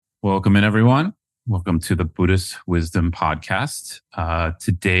Welcome in, everyone. Welcome to the Buddhist Wisdom Podcast.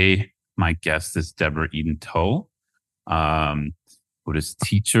 Today, my guest is Deborah Tull, Buddhist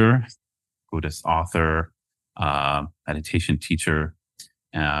teacher, Buddhist author, meditation teacher,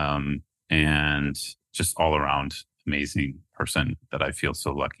 and just all around amazing person that I feel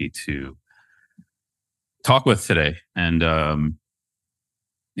so lucky to talk with today. And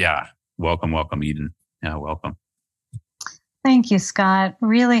welcome, Eden. Yeah, welcome. Thank you, Scott.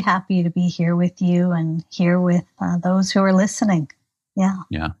 Really happy to be here with you and here with those who are listening. Yeah,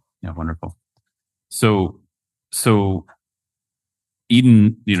 wonderful. So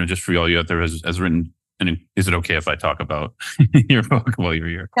Eden, just for all you out there, has written. And is it okay if I talk about your book while you're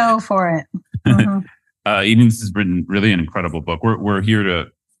here? Go for it. Mm-hmm. Eden's has written really an incredible book. We're here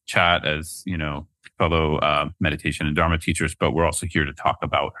to chat as fellow meditation and Dharma teachers, but we're also here to talk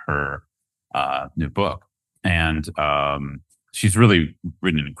about her new book. And she's really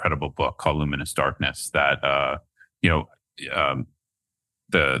written an incredible book called Luminous Darkness that,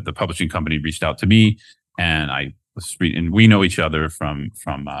 the publishing company reached out to me, and I was reading, and we know each other from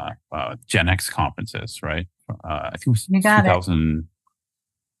Gen X conferences, right? I think it was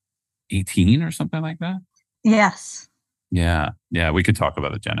 2018 or something like that. Yes. Yeah. We could talk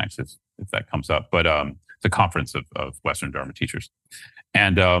about the Gen X if that comes up, but the conference of Western Dharma teachers.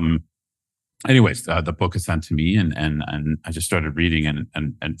 And anyways, the book is sent to me, and I just started reading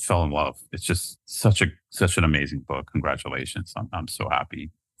and fell in love. It's just such an amazing book. Congratulations! I'm so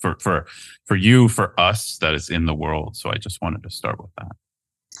happy for you, for us, that is in the world. So I just wanted to start with that.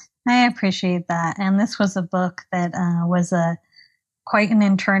 I appreciate that, and this was a book that was quite an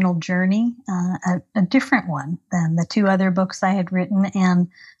internal journey, a different one than the two other books I had written, and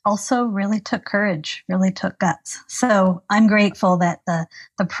also really took courage, really took guts. So I'm grateful that the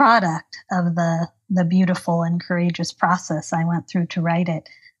product of the beautiful and courageous process I went through to write it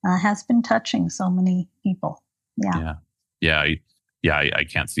has been touching so many people. I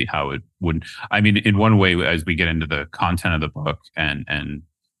can't see how it wouldn't. I mean, in one way, as we get into the content of the book and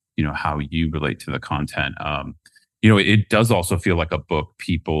how you relate to the content, it does also feel like a book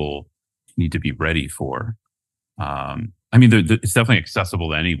people need to be ready for. It's definitely accessible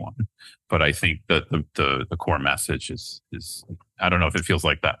to anyone, but I think that the core message is I don't know if it feels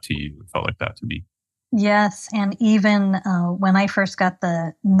like that to you. It felt like that to me. Yes, and even when I first got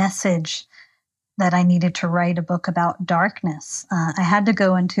the message that I needed to write a book about darkness, I had to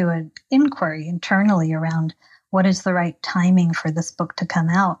go into an inquiry internally around what is the right timing for this book to come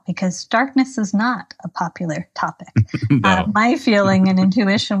out, because darkness is not a popular topic. No. My feeling and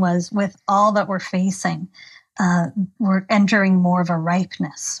intuition was, with all that we're facing, we're entering more of a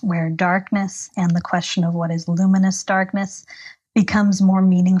ripeness where darkness and the question of what is luminous darkness becomes more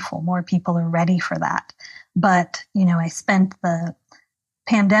meaningful. More people are ready for that. But, I spent the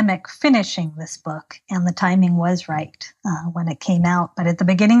pandemic finishing this book, and the timing was right when it came out. But at the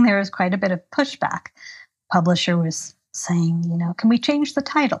beginning, there was quite a bit of pushback. Publisher was saying, can we change the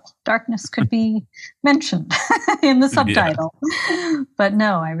title? Darkness could be mentioned in the subtitle. Yeah. But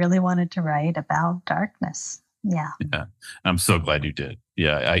no, I really wanted to write about darkness. Yeah. I'm so glad you did.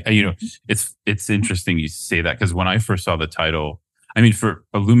 Yeah. It's interesting you say that, because when I first saw the title, for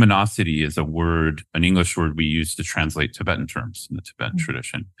luminosity is a word, an English word we use to translate Tibetan terms in the Tibetan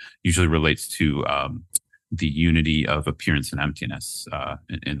tradition. Usually relates to the unity of appearance and emptiness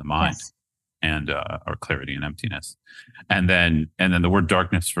in the mind. Yes. And or clarity and emptiness, and then the word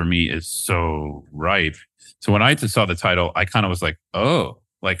darkness for me is so ripe. So when I just saw the title, I kind of was like, oh,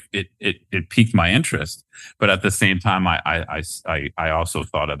 like it piqued my interest. But at the same time, I also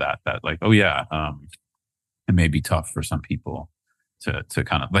thought of that like, oh yeah, it may be tough for some people to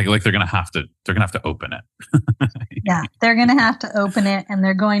kind of like they're gonna have to open it. Yeah, they're gonna have to open it, and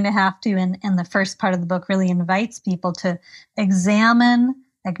they're going to have to. And the first part of the book really invites people to examine,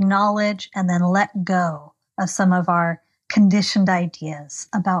 acknowledge, and then let go of some of our conditioned ideas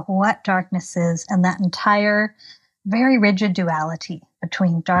about what darkness is, and that entire very rigid duality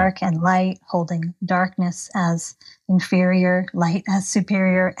between dark and light, holding darkness as inferior, light as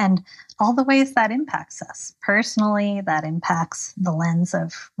superior, and all the ways that impacts us. Personally, that impacts the lens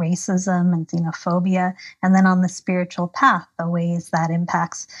of racism and xenophobia, and then on the spiritual path, the ways that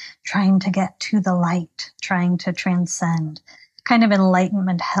impacts trying to get to the light, trying to transcend, kind of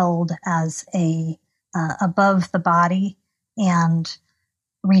enlightenment held as a above the body and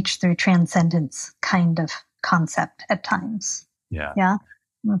reach through transcendence kind of concept at times. Yeah.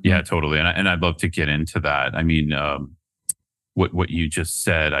 Mm-hmm. Yeah, totally. And I'd love to get into that. What you just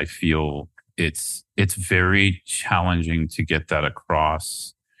said, I feel it's very challenging to get that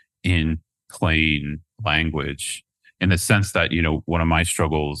across in plain language. in the sense that, one of my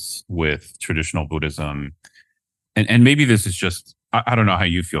struggles with traditional Buddhism, and maybe this is just, I don't know how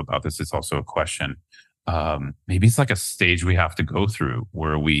you feel about this. It's also a question. Maybe it's like a stage we have to go through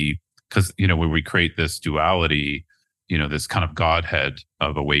where where we create this duality, this kind of Godhead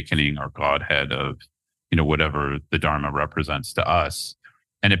of awakening or Godhead of, whatever the Dharma represents to us.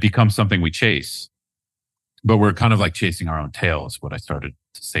 And it becomes something we chase, but we're kind of like chasing our own tail is what I started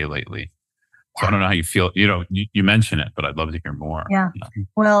to say lately. So I don't know how you feel, you mention it, but I'd love to hear more. Yeah.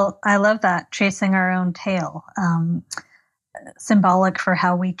 Well, I love that, chasing our own tail. Symbolic for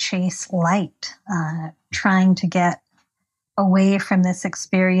how we chase light, trying to get away from this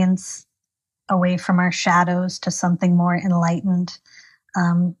experience, away from our shadows to something more enlightened,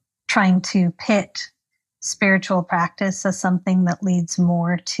 trying to pit spiritual practice as something that leads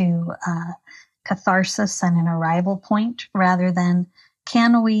more to catharsis and an arrival point, rather than,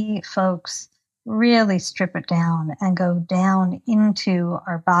 can we, folks, really strip it down and go down into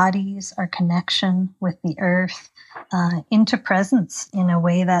our bodies, our connection with the earth, into presence in a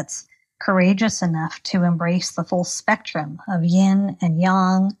way that's courageous enough to embrace the full spectrum of yin and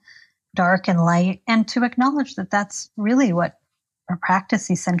yang, dark and light, and to acknowledge that that's really what our practice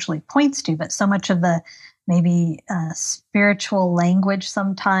essentially points to. But so much of the maybe spiritual language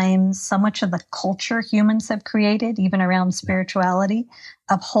sometimes, so much of the culture humans have created, even around spirituality,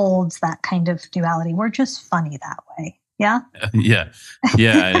 upholds that kind of duality. We're just funny that way. Yeah? Yeah.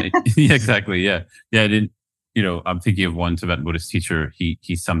 Yeah. Yeah, exactly. Yeah. Yeah. I didn't, I'm thinking of one Tibetan Buddhist teacher. He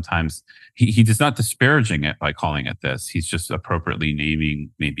sometimes, he does not disparaging it by calling it this. He's just appropriately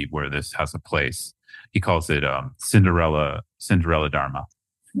naming maybe where this has a place. He calls it Cinderella Dharma.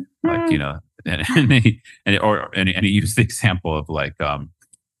 Like, and he used the example of like,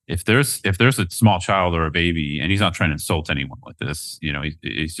 if there's a small child or a baby, and he's not trying to insult anyone with this,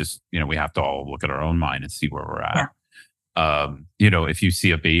 he's just, we have to all look at our own mind and see where we're at. Yeah. If you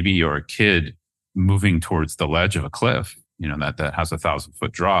see a baby or a kid moving towards the ledge of a cliff, that has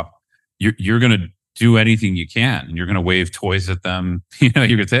 1,000-foot drop, you're going to do anything you can, and you're going to wave toys at them. You're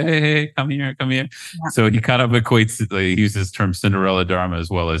going to say, hey, come here. Yeah. So he kind of equates, he uses this term Cinderella Dharma, as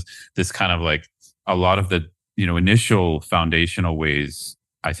well as this kind of like a lot of the, initial foundational ways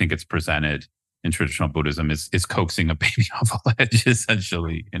I think it's presented in traditional Buddhism is coaxing a baby off a ledge,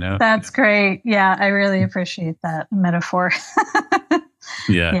 essentially, That's great. Yeah. I really appreciate that metaphor.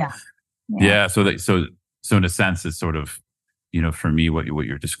 Yeah. Yeah. So in a sense, it's sort of, for me, what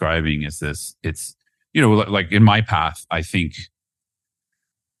you're describing is this, it's, like in my path, I think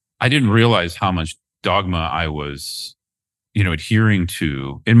I didn't realize how much dogma I was, adhering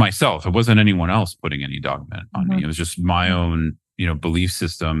to in myself. It wasn't anyone else putting any dogma on me. It was just my own, belief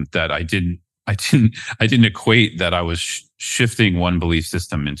system that I didn't equate that I was shifting one belief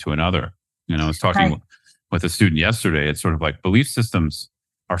system into another. I was talking with a student yesterday. It's sort of like belief systems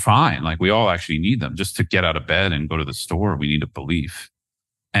are fine. Like we all actually need them just to get out of bed and go to the store. We need a belief.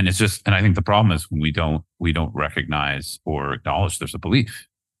 And it's just, and I think the problem is when we don't recognize or acknowledge there's a belief.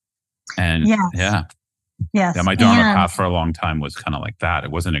 And yes. My Dharma path for a long time was kind of like that.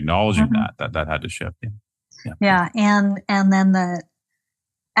 It wasn't acknowledging that had to shift. Yeah. And then the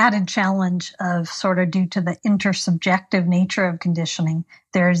added challenge of, sort of due to the intersubjective nature of conditioning,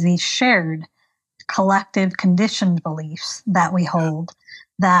 there's these shared collective conditioned beliefs that we hold,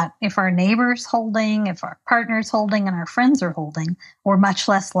 that if our neighbor's holding, if our partner's holding, and our friends are holding, we're much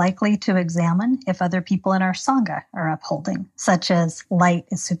less likely to examine if other people in our Sangha are upholding, such as light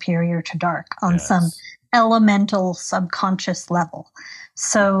is superior to dark on some elemental subconscious level.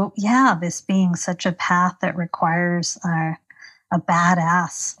 So this being such a path that requires a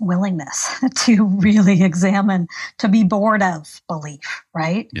badass willingness to really examine, to be bored of belief,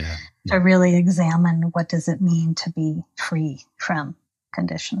 right? Yeah. To really examine, what does it mean to be free from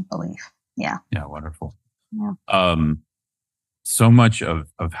conditioned belief? Yeah. Yeah. Wonderful. Yeah. So much of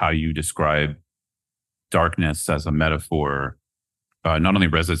how you describe darkness as a metaphor, not only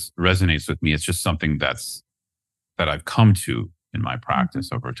resonates with me, it's just something that I've come to in my practice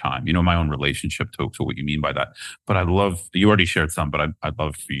over time, my own relationship to what you mean by that. But you already shared some, but I'd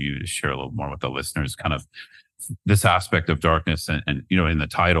love for you to share a little more with the listeners, kind of this aspect of darkness and in the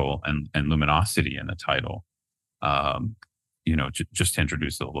title and luminosity in the title, just to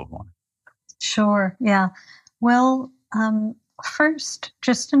introduce it a little more. Sure. Yeah. Well, first,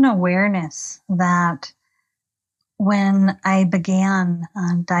 just an awareness that when I began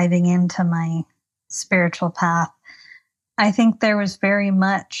diving into my spiritual path, I think there was very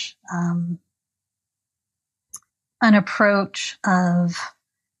much an approach of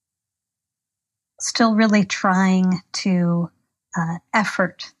still really trying to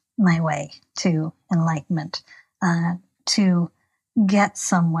effort my way to enlightenment. to get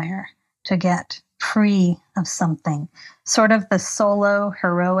somewhere, to get free of something. Sort of the solo,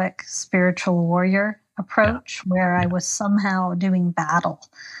 heroic, spiritual warrior approach, where I was somehow doing battle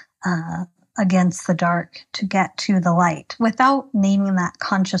against the dark to get to the light without naming that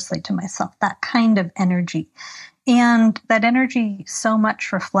consciously to myself, that kind of energy. And that energy so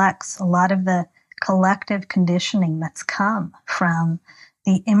much reflects a lot of the collective conditioning that's come from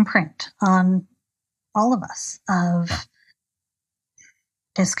the imprint on all of us of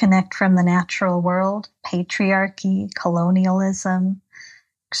disconnect from the natural world, patriarchy, colonialism,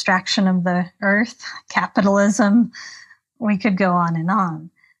 extraction of the earth, capitalism. We could go on and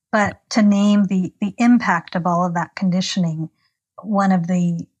on. But to name the impact of all of that conditioning, one of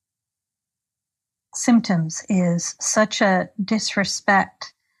the symptoms is such a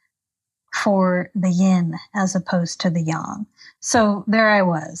disrespect for the yin as opposed to the yang. So there I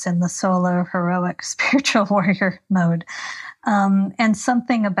was in the solo, heroic, spiritual warrior mode. And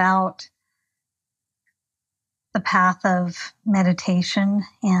something about the path of meditation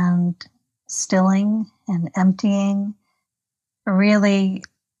and stilling and emptying really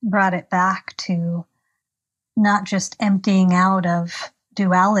brought it back to not just emptying out of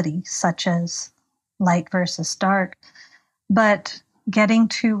duality, such as light versus dark, but getting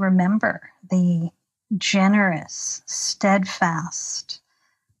to remember the generous, steadfast,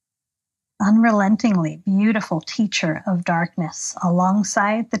 unrelentingly beautiful teacher of darkness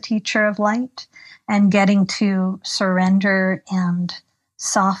alongside the teacher of light, and getting to surrender and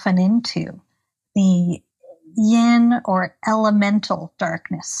soften into the yin or elemental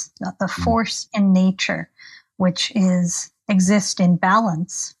darkness, the force in nature, which exists in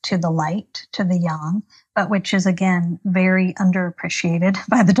balance to the light, to the yang, but which is again very underappreciated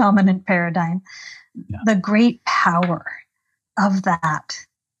by the dominant paradigm. Yeah. The great power of that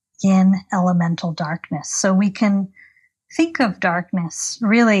yin elemental darkness. So we can think of darkness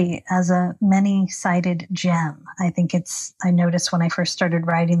really as a many-sided gem. I noticed when I first started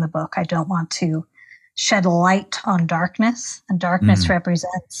writing the book, I don't want to shed light on darkness, and darkness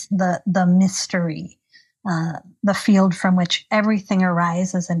represents the mystery, the field from which everything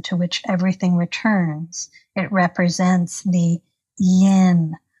arises and to which everything returns. It represents the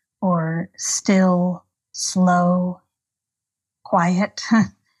yin, or still, slow, quiet,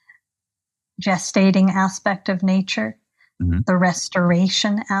 gestating aspect of nature, the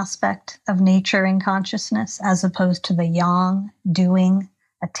restoration aspect of nature and consciousness, as opposed to the yang, doing,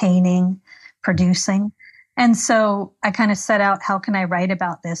 attaining, producing. And so I kind of set out, how can I write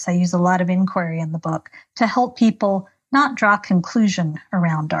about this? I use a lot of inquiry in the book to help people not draw conclusion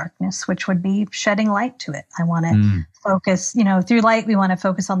around darkness, which would be shedding light to it. I want to focus, through light, we want to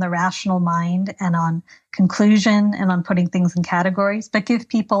focus on the rational mind and on conclusion and on putting things in categories, but give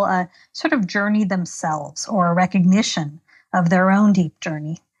people a sort of journey themselves, or a recognition of their own deep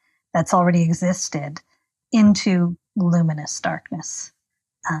journey that's already existed into luminous darkness,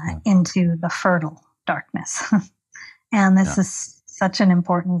 into the fertile darkness. And this is such an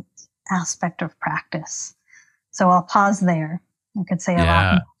important aspect of practice. So I'll pause there. I could say a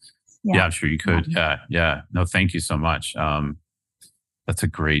lot. Yeah, I'm sure you could. Yeah. No, thank you so much. That's a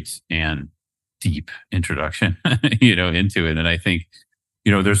great and deep introduction, into it. And I think,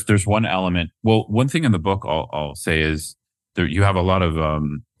 there's one element. Well, one thing in the book I'll say is there you have a lot of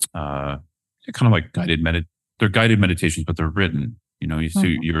kind of like they're guided meditations, but they're written. So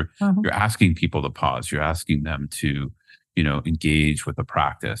you're asking people to pause. You're asking them to, engage with the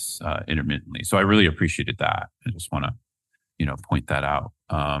practice intermittently. So I really appreciated that. I just want to, point that out.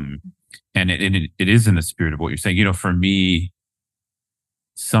 And it is in the spirit of what you're saying. For me,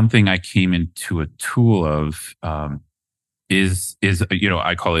 something I came into a tool of is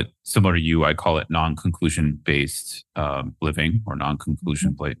I call it, similar to you, I call it non-conclusion based living, or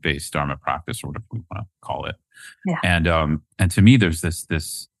non-conclusion based Dharma practice, or whatever we want to call it. Yeah. And to me, there's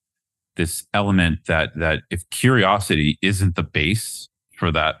this element that if curiosity isn't the base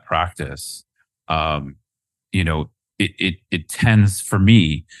for that practice, it tends for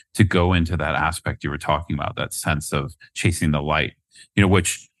me to go into that aspect you were talking about, that sense of chasing the light,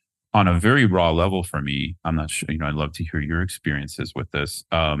 which on a very raw level for me, I'm not sure, I'd love to hear your experiences with this.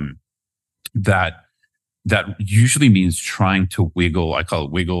 That usually means trying to wiggle, I call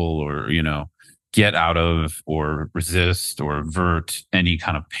it wiggle, or, get out of, or resist, or avert any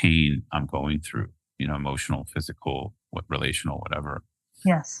kind of pain I'm going through, emotional, physical, relational, whatever.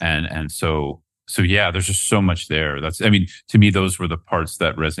 Yes. And so yeah, there's just so much there. To me, those were the parts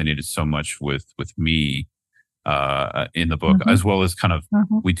that resonated so much with me in the book, as well as kind of,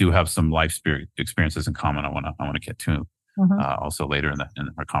 we do have some life experiences in common. I want to get to also later in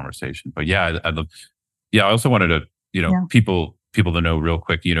our conversation. But yeah, I love Yeah, I also wanted to, Yeah. people to know real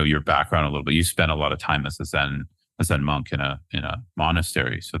quick, your background a little bit. You spent a lot of time as a Zen monk in a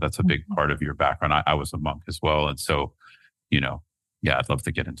monastery, so that's a big Mhm. part of your background. I was a monk as well, and so you know, yeah, I'd love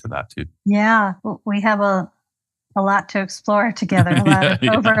to get into that too. Yeah, we have a lot to explore together, a lot Yeah, of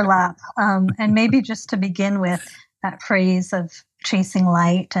yeah, overlap. And maybe just to begin with, that phrase of chasing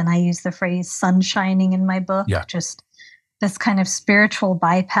light, and I use the phrase sun shining in my book, yeah, just this kind of spiritual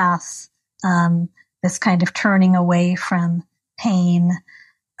bypass, um, this kind of turning away from pain,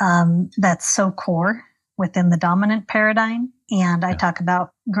 that's so core within the dominant paradigm. And I yeah. talk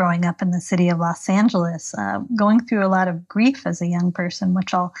about growing up in the city of Los Angeles, going through a lot of grief as a young person,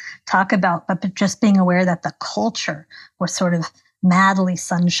 which I'll talk about, but just being aware that the culture was sort of madly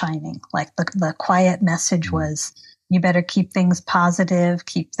sunshining. Like the quiet message Mm. was, you better keep things positive,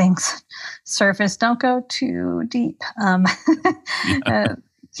 keep things surface, don't go too deep, Yeah, uh,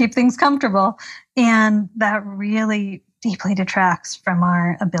 keep things comfortable. And that really deeply detracts from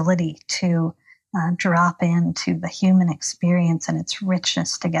our ability to drop into the human experience and its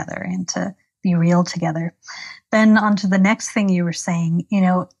richness together and to be real together. Then, on to the next thing you were saying,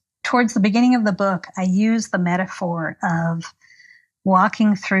 towards the beginning of the book, I use the metaphor of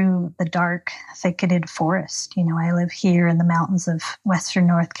walking through the dark, thicketed forest. I live here in the mountains of Western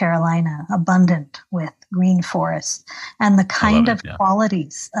North Carolina, abundant with green forests, and the I love kind it. of Yeah,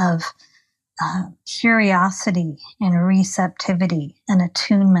 qualities of curiosity and receptivity and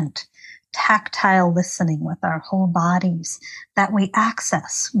attunement, tactile listening with our whole bodies that we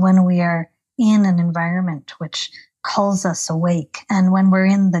access when we are in an environment which calls us awake. And when we're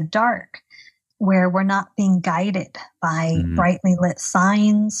in the dark, where we're not being guided by mm, brightly lit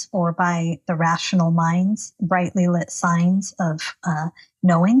signs or by the rational mind's brightly lit signs of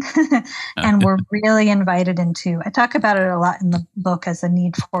knowing. And we're really invited into, I talk about it a lot in the book as a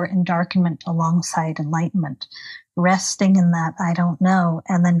need for endarkenment alongside enlightenment, resting in that I don't know,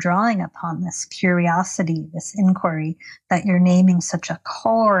 and then drawing upon this curiosity, this inquiry that you're naming such a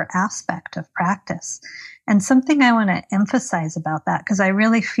core aspect of practice. And something I want to emphasize about that, because I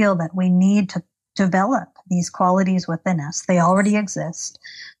really feel that we need to develop these qualities within us. They already exist,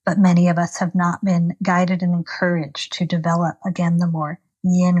 but many of us have not been guided and encouraged to develop, again, the more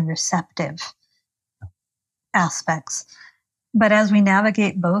yin receptive aspects. But as we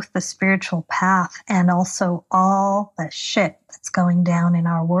navigate both the spiritual path and also all the shit that's going down in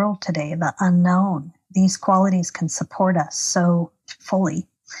our world today, the unknown, these qualities can support us so fully.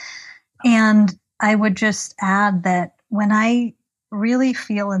 And I would just add that when I really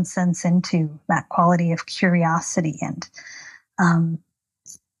feel and sense into that quality of curiosity and um,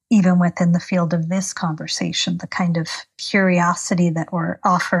 even within the field of this conversation, the kind of curiosity that we're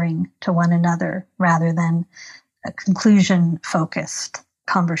offering to one another rather than a conclusion focused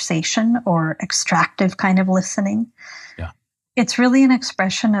conversation or extractive kind of listening. yeah, It's really an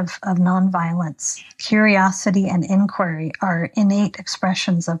expression of nonviolence. Curiosity and inquiry are innate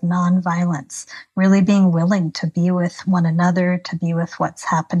expressions of nonviolence, really being willing to be with one another, to be with what's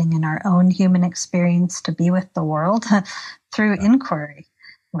happening in our own human experience, to be with the world through yeah, inquiry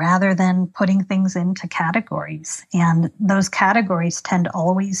rather than putting things into categories. And those categories tend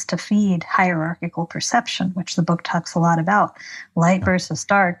always to feed hierarchical perception, which the book talks a lot about: light yeah. versus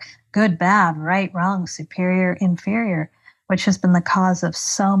dark, good, bad, right, wrong, superior, inferior, which has been the cause of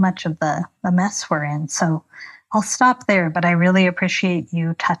so much of the mess we're in. So I'll stop there, but I really appreciate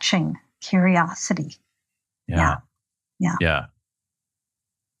you touching curiosity. Yeah, Yeah. yeah. Yeah.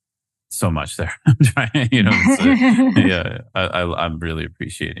 So much there. I'm trying, yeah, I'm really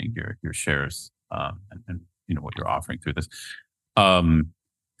appreciating your shares, and what you're offering through this. Um,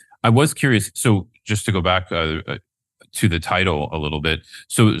 I was curious. So just to go back to the title a little bit.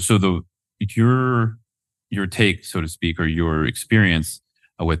 So your take, so to speak, or your experience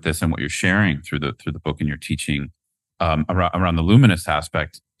with this and what you're sharing through the book and your teaching around the luminous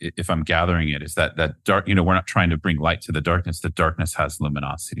aspect, if I'm gathering it, is that dark. We're not trying to bring light to the darkness. The darkness has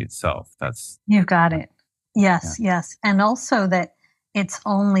luminosity itself. That's You've got it. yeah, Yes, yes. And also that it's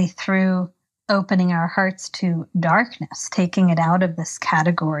only through opening our hearts to darkness, taking it out of this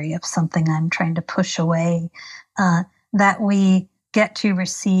category of something I'm trying to push away, uh, that we get to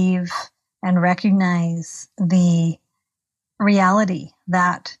receive and recognize the reality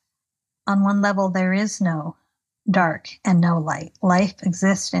that on one level there is no dark and no light. Life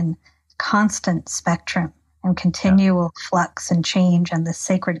exists in constant spectrum and yeah, continual flux and change and the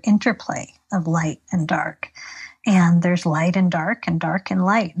sacred interplay of light and dark. And there's light and dark and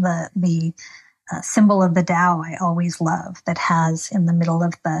light. The symbol of the Tao I always love, that has in the middle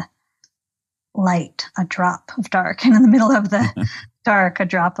of the light a drop of dark, and in the middle of the dark a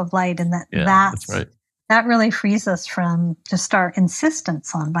drop of light, and yeah. That's that's right. that really frees us from just our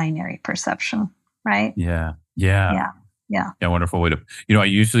insistence on binary perception, right? Yeah. Yeah. Yeah. Yeah. Yeah. Wonderful way to, I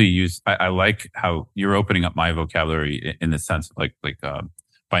usually I like how you're opening up my vocabulary in the sense of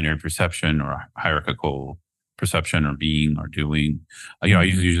binary perception or hierarchical perception or being or doing. I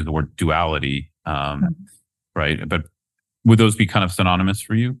usually use the word duality. Right. But would those be kind of synonymous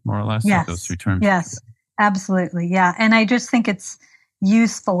for you, more or less, like those three terms? Yes, absolutely. Yeah. And I just think it's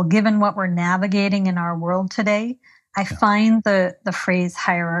useful given what we're navigating in our world today. I find the phrase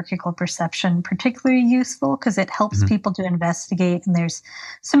hierarchical perception particularly useful because it helps people to investigate. And there's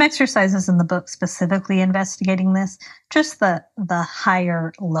some exercises in the book specifically investigating this, just the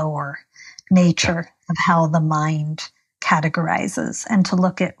higher, lower nature of how the mind categorizes, and to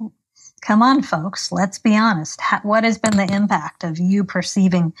look at, come on, folks, let's be honest. What has been the impact of you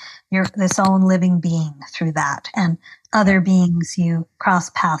perceiving this own living being through that, and other beings you cross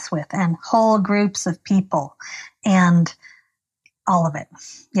paths with, and whole groups of people, and all of it?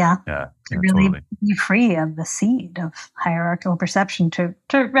 Yeah. To really totally be free of the seed of hierarchical perception, to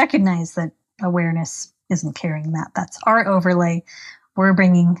recognize that awareness isn't carrying that. That's our overlay. We're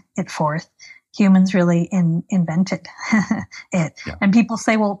bringing it forth. Humans really invented it. Yeah. And people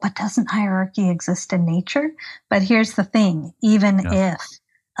say, well, but doesn't hierarchy exist in nature? But here's the thing, even if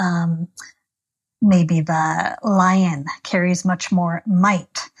maybe the lion carries much more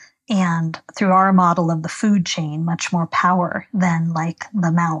might, and through our model of the food chain, much more power than like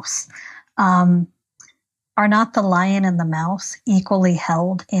the mouse, are not the lion and the mouse equally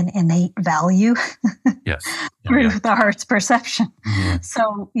held in innate value? Yes. Through the heart's perception.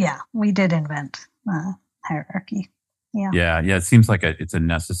 So we did invent hierarchy. Yeah. It seems like it's a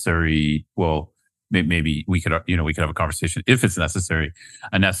necessary. Well, maybe we could have a conversation if it's necessary.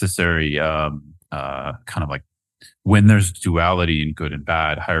 A necessary kind of like when there's duality in good and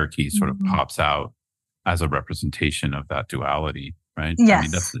bad, hierarchy sort of pops out as a representation of that duality, right?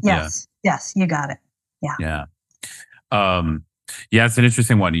 Yes. Yes. You got it. Yeah. It's an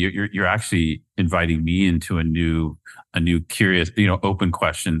interesting one. You're actually inviting me into a new curious, open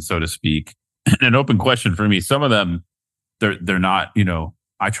question, so to speak. An open question for me. Some of them, they're not,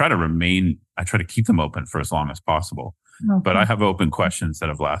 I try to keep them open for as long as possible. But I have open questions that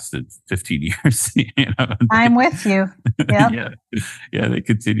have lasted 15 years. I'm with you. Yep. They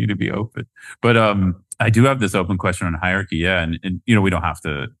continue to be open. But I do have this open question on hierarchy. And we don't have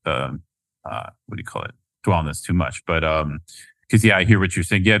to dwell on this too much. But because I hear what you're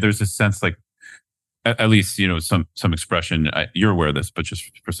saying. Yeah, there's a sense like at least some expression. You're aware of this, but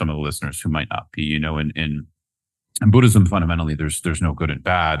just for some of the listeners who might not be, in Buddhism, fundamentally, there's no good and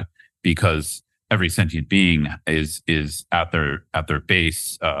bad, because every sentient being is at their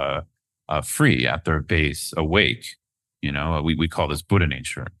base free, at their base awake. We call this Buddha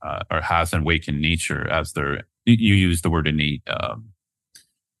nature, or has an awakened nature as their. You use the word innate.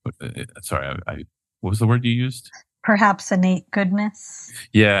 Sorry, what was the word you used? Perhaps innate goodness.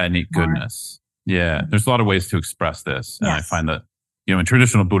 Yeah, innate goodness. Yeah, there's a lot of ways to express this, and I find that in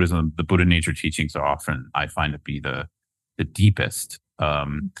traditional Buddhism, the Buddha nature teachings are often, I find, to be the deepest.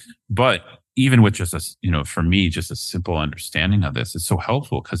 But even with just for me, just a simple understanding of this is so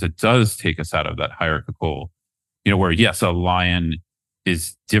helpful, because it does take us out of that hierarchical, where yes, a lion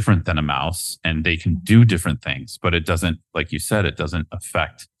is different than a mouse and they can do different things, but it doesn't, like you said, it doesn't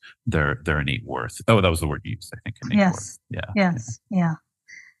affect their innate worth. Oh, that was the word you used, I think. Innate worth.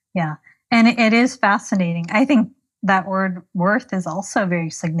 Yeah. And it is fascinating. I think that word worth is also very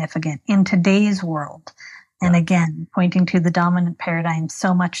significant in today's world. And again, pointing to the dominant paradigm,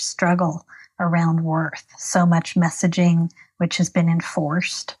 so much struggle around worth, so much messaging, which has been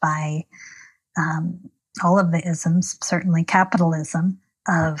enforced by all of the isms, certainly capitalism,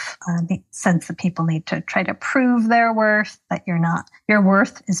 of the sense that people need to try to prove their worth, that your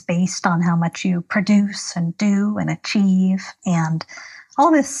worth is based on how much you produce and do and achieve, and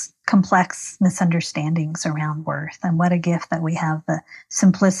all this complex misunderstandings around worth. And what a gift that we have the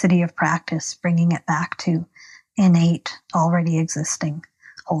simplicity of practice, bringing it back to innate, already existing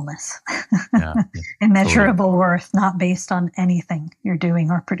wholeness. Immeasurable worth, not based on anything you're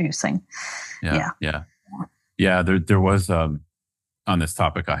doing or producing. There was on this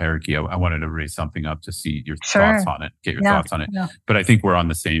topic of hierarchy, I wanted to raise something up to see your thoughts on it, get your thoughts on it. But I think we're on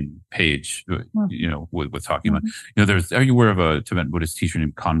the same page, with talking about, are you aware of a Tibetan Buddhist teacher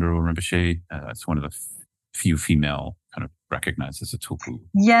named Khandro Rinpoche? It's one of the few female kind of recognized as a tulku.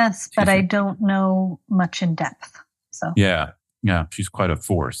 Yes, but I don't know much in depth. So yeah, she's quite a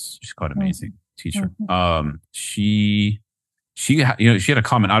force. She's quite amazing teacher. She had a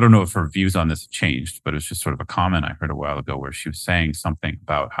comment. I don't know if her views on this changed, but it's just sort of a comment I heard a while ago where she was saying something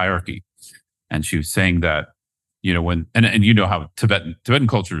about hierarchy. And she was saying that, when, and you know how Tibetan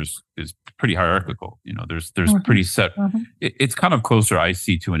culture is pretty hierarchical. There's pretty set. It's kind of closer, I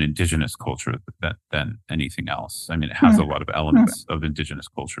see, to an indigenous culture than anything else. I mean, it has a lot of elements of indigenous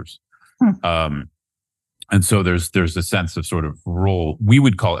cultures. And so there's a sense of sort of role. We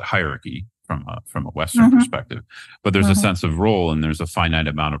would call it hierarchy from a Western perspective, but there's a sense of role, and there's a finite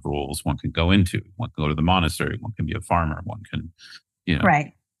amount of roles one can go into. One can go to the monastery, one can be a farmer, one can,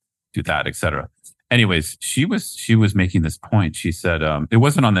 right, do that, etc. Anyways, she was making this point. She said it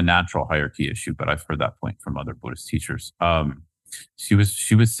wasn't on the natural hierarchy issue, but I've heard that point from other Buddhist teachers. She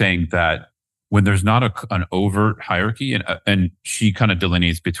was saying that when there's not an overt hierarchy, and she kind of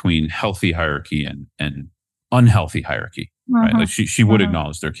delineates between healthy hierarchy and unhealthy hierarchy, right? Like she would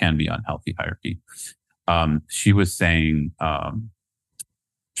acknowledge there can be unhealthy hierarchy. She was saying,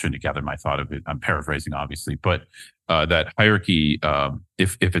 trying to gather my thought of it, I'm paraphrasing obviously, but that hierarchy,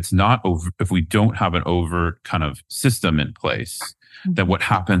 if it's not over, if we don't have an overt kind of system in place, then what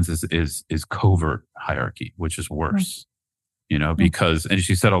happens is covert hierarchy, which is worse, because, and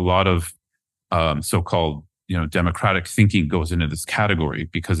she said a lot of so-called democratic thinking goes into this category,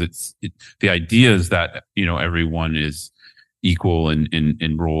 because the idea is that everyone is equal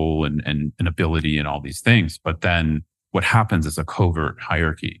in role and ability and all these things, but then what happens is a covert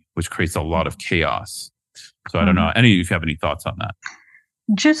hierarchy, which creates a lot of chaos. So I don't know, if you have any thoughts on that.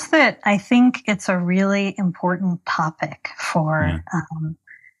 Just that I think it's a really important topic for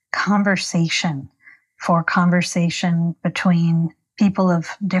conversation between people of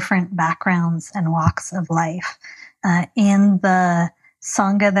different backgrounds and walks of life. In the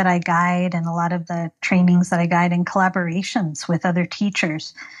Sangha that I guide and a lot of the trainings that I guide in collaborations with other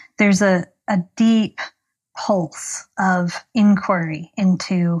teachers, there's a deep pulse of inquiry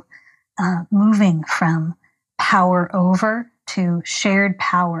into moving from power over to shared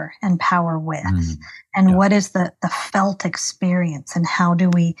power and power with. And what is the felt experience, and how do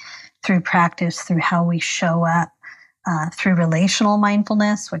we, through practice, through how we show up, through relational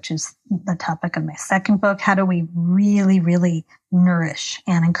mindfulness, which is the topic of my second book, how do we really, really nourish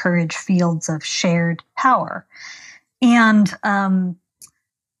and encourage fields of shared power? And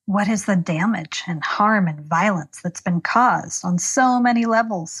what is the damage and harm and violence that's been caused on so many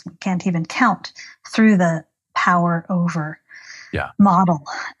levels we can't even count through the power over model?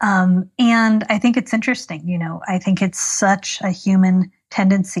 And I think it's interesting, I think it's such a human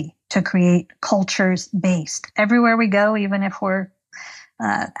tendency to create cultures based everywhere we go, even if we're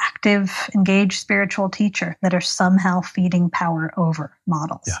active, engaged spiritual teacher, that are somehow feeding power over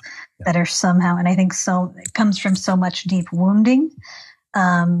models that are somehow, and I think so it comes from so much deep wounding,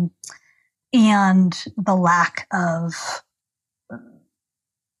 and the lack of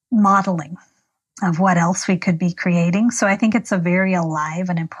modeling of what else we could be creating. So I think it's a very alive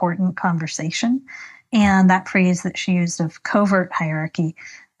and important conversation. And that phrase that she used of covert hierarchy,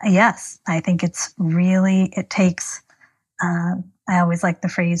 yes, I think it takes, I always like the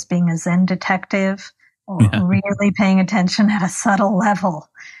phrase being a Zen detective, or really paying attention at a subtle level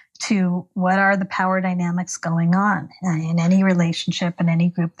to what are the power dynamics going on in any relationship, in any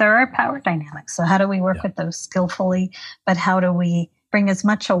group. There are power dynamics. So how do we work with those skillfully, but how do we bring as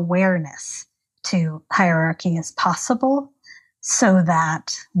much awareness to hierarchy as possible, so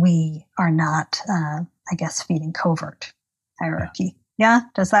that we are not, feeding covert hierarchy. Yeah.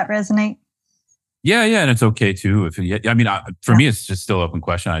 Does that resonate? Yeah. And it's okay too. For me, it's just still open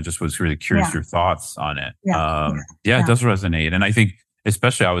question. I just was really curious your thoughts on it. It does resonate. And I think,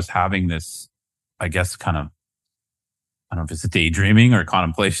 especially, I was having this, I guess, kind of, I don't know if it's a daydreaming or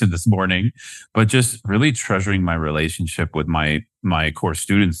contemplation this morning, but just really treasuring my relationship with my core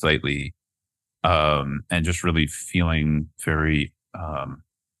students lately. And just really feeling very, I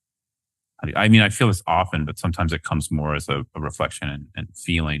feel this often, but sometimes it comes more as a reflection and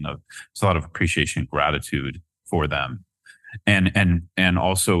feeling of, there's a lot of appreciation and gratitude for them. And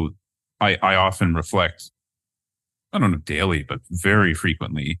also I often reflect, I don't know, daily, but very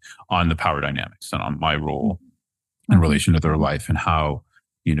frequently, on the power dynamics and on my role in relation to their life, and how,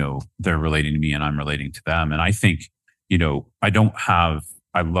 they're relating to me and I'm relating to them. And I think,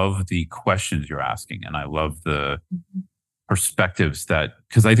 I love the questions you're asking, and I love the perspectives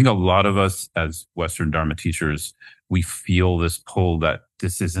because I think a lot of us as Western Dharma teachers, we feel this pull that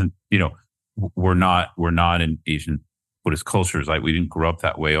this isn't, we're not in Asian Buddhist cultures. Like, we didn't grow up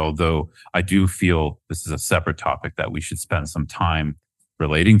that way. Although I do feel this is a separate topic that we should spend some time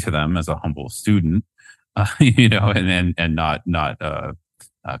relating to them as a humble student, and not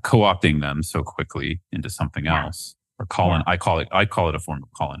co-opting them so quickly into something else. Or I call it a form of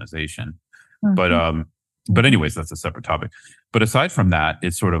colonization. But anyways, that's a separate topic. But aside from that,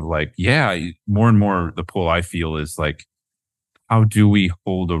 it's sort of like, yeah, more and more the pull I feel is like, how do we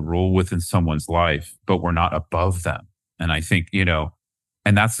hold a role within someone's life, but we're not above them? And I think,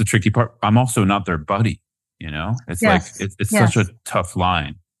 and that's the tricky part. I'm also not their buddy, it's like, Yes. it's such a Yes. tough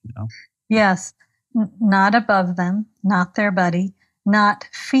line. Yes. Not above them, not their buddy, not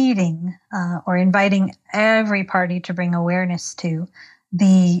feeding or inviting every party to bring awareness to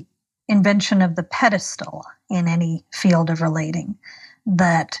the invention of the pedestal in any field of relating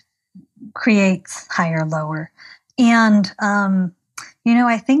that creates higher, lower. And,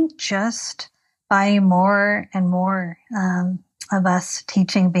 I think just by more and more of us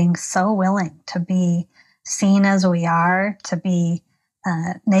teaching, being so willing to be seen as we are, to be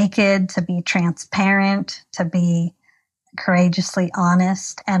naked, to be transparent, to be courageously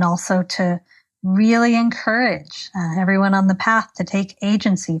honest, and also to really encourage everyone on the path to take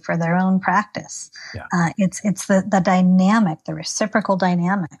agency for their own practice. Yeah. It's the dynamic, the reciprocal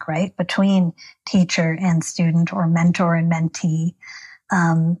dynamic, right, between teacher and student or mentor and mentee.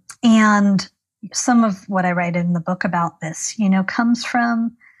 And some of what I write in the book about this, comes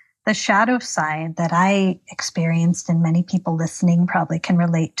from the shadow side that I experienced, and many people listening probably can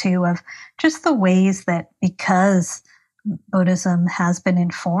relate to, of just the ways that, because Buddhism has been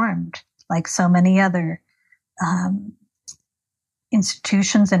informed, like so many other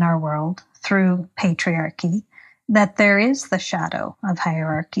institutions in our world, through patriarchy, that there is the shadow of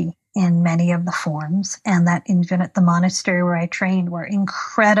hierarchy in many of the forms, and that even at the monastery where I trained, where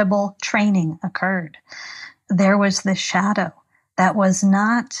incredible training occurred, there was this shadow that was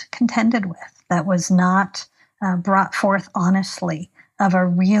not contended with, that was not brought forth honestly, of a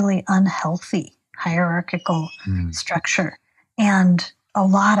really unhealthy hierarchical structure, and a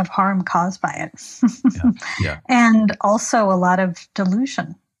lot of harm caused by it. Yeah. And also a lot of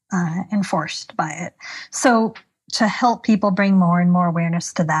delusion enforced by it. So to help people bring more and more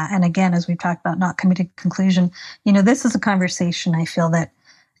awareness to that, and again, as we've talked about, not coming to conclusion, this is a conversation I feel that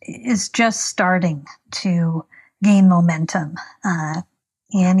is just starting to gain momentum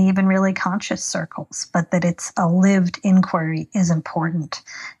in even really conscious circles, but that it's a lived inquiry is important.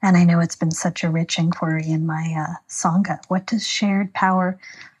 And I know it's been such a rich inquiry in my Sangha. What does shared power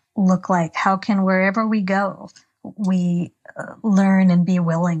look like? How can, wherever we go, we learn and be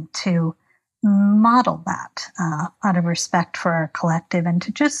willing to model that out of respect for our collective, and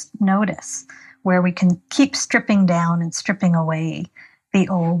to just notice where we can keep stripping down and stripping away the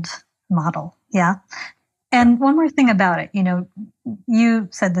old model. Yeah. And one more thing about it, you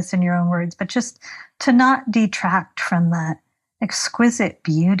said this in your own words, but just to not detract from the exquisite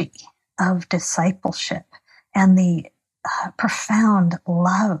beauty of discipleship and the profound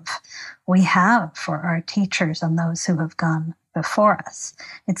love we have for our teachers and those who have gone before us.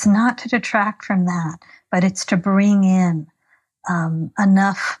 It's not to detract from that, but it's to bring in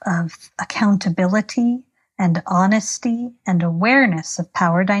enough of accountability and honesty and awareness of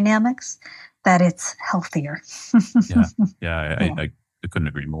power dynamics that it's healthier. I couldn't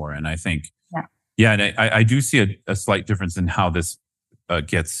agree more. And I think, and I do see a slight difference in how this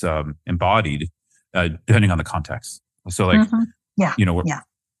gets embodied depending on the context. So like,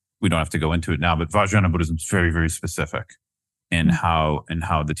 we don't have to go into it now, but Vajrayana Buddhism is very, very specific in how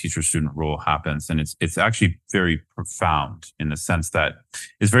the teacher-student role happens. And it's actually very profound in the sense that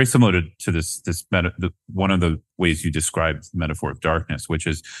it's very similar to this one of the ways you described the metaphor of darkness, which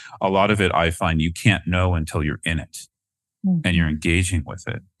is a lot of it, I find you can't know until you're in it and you're engaging with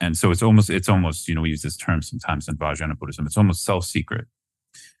it. And so it's almost, we use this term sometimes in Vajrayana Buddhism, it's almost self-secret.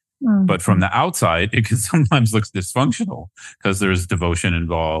 But from the outside, it can sometimes look dysfunctional because there's devotion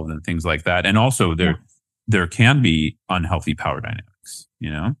involved and things like that. And also there can be unhealthy power dynamics,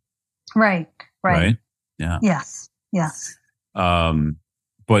 Right. Yeah. Yes.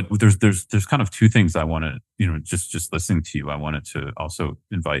 But there's kind of two things I want to, just listening to you, I wanted to also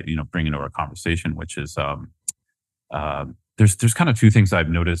invite, bring into our conversation, which is, there's kind of two things I've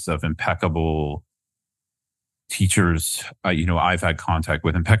noticed of impeccable teachers. I've had contact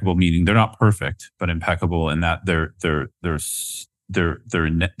with impeccable, meaning they're not perfect, but impeccable in that their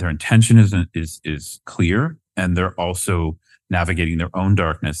intention is clear, and they're also navigating their own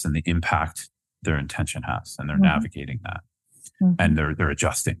darkness and the impact their intention has, and they're navigating that, and they're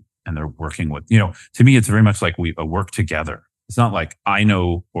adjusting, and they're working with. To me, it's very much like we work together. It's not like I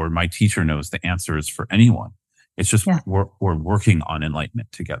know or my teacher knows the answers for anyone. It's just we're working on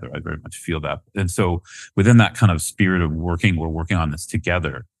enlightenment together. I very much feel that, and so within that kind of spirit of working, we're working on this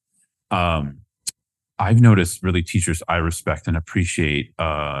together. I've noticed really teachers I respect and appreciate,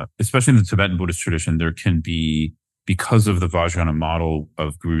 especially in the Tibetan Buddhist tradition, there can be because of the Vajrayana model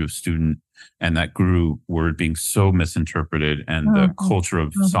of guru student and that guru word being so misinterpreted and the culture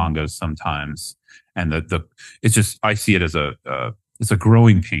of sanghas sometimes, and it's just, I see it as it's a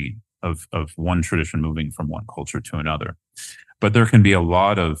growing pain of one tradition moving from one culture to another. But there can be a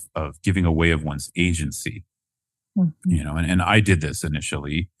lot of giving away of one's agency, and I did this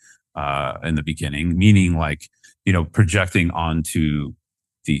initially in the beginning, meaning like, projecting onto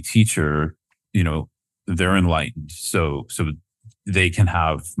the teacher, they're enlightened. So they can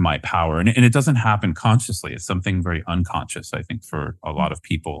have my power. And it doesn't happen consciously. It's something very unconscious, I think, for a lot of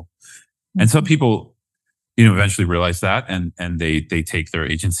people. And some people, eventually realize that and they take their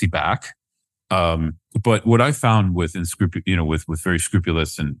agency back. But what I found with with very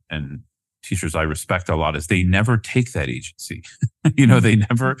scrupulous and teachers I respect a lot is they never take that agency. They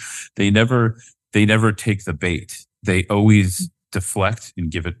never take the bait. They always deflect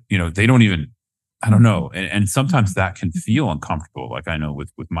and give it, they don't even, I don't know. And sometimes that can feel uncomfortable. Like I know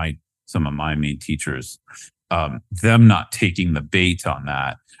with some of my main teachers, them not taking the bait on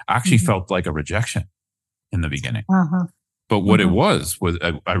that actually felt like a rejection in the beginning. But what it was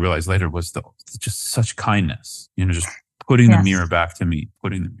I realized later was just such kindness, just putting the mirror back to me,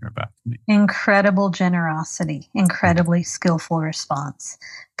 Incredible generosity, incredibly skillful response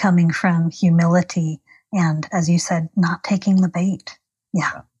coming from humility. And as you said, not taking the bait.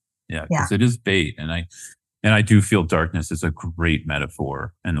 Yeah. Because it is bait. And I do feel darkness is a great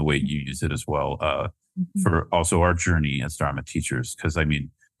metaphor in the way you use it as well, for also our journey as Dharma teachers. Because I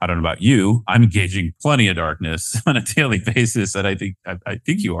mean, I don't know about you, I'm engaging plenty of darkness on a daily basis. And I think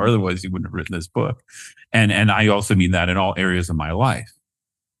you are, otherwise you wouldn't have written this book. And I also mean that in all areas of my life.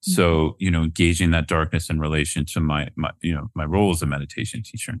 So, engaging that darkness in relation to my role as a meditation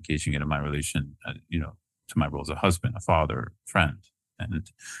teacher, engaging it in my relation, to my role as a husband, a father, friend. And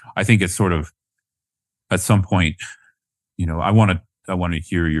I think it's sort of at some point, I want to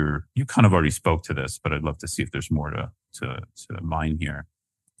hear you kind of already spoke to this, but I'd love to see if there's more to mine here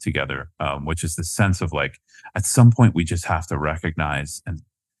together, which is the sense of like, at some point we just have to recognize and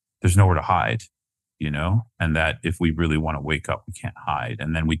there's nowhere to hide, and that if we really want to wake up, we can't hide.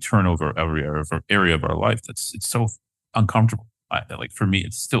 And then we turn over every area of our life. It's so uncomfortable. Like for me,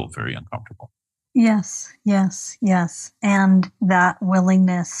 it's still very uncomfortable. Yes. And that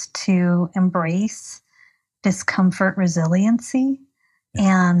willingness to embrace discomfort resiliency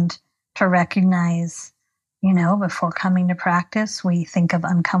and to recognize, before coming to practice, we think of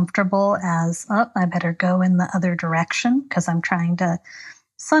uncomfortable as, I better go in the other direction because I'm trying to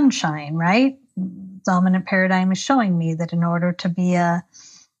sunshine, right? Dominant paradigm is showing me that in order to be a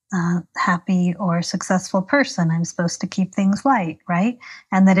happy or successful person, I'm supposed to keep things light, right?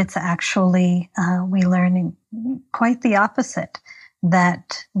 And that it's actually, we learn quite the opposite,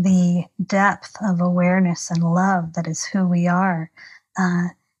 that the depth of awareness and love that is who we are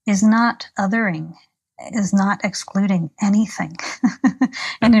is not othering, is not excluding anything.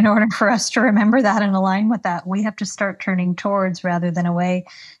 And in order for us to remember that and align with that, we have to start turning towards rather than away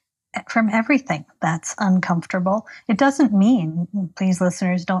from everything that's uncomfortable. It doesn't mean, please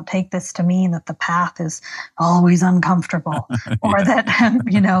listeners, don't take this to mean that the path is always uncomfortable or that,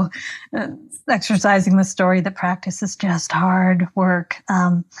 exercising the story that practice is just hard work.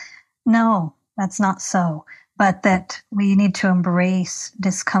 No, that's not so. But that we need to embrace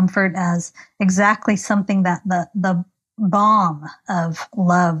discomfort as exactly something that the balm of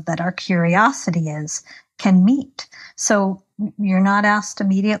love that our curiosity is can meet. So you're not asked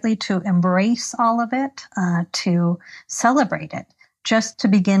immediately to embrace all of it, to celebrate it, just to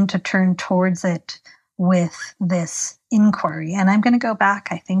begin to turn towards it with this inquiry. And I'm going to go back,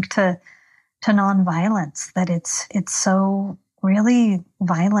 I think, to nonviolence, that it's so really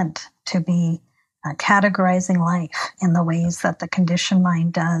violent to be categorizing life in the ways that the conditioned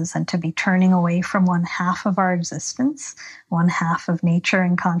mind does, and to be turning away from one half of our existence, one half of nature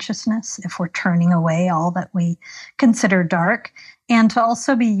and consciousness, if we're turning away all that we consider dark, and to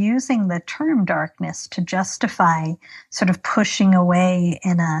also be using the term darkness to justify sort of pushing away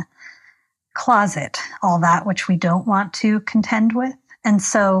in a closet all that which we don't want to contend with. And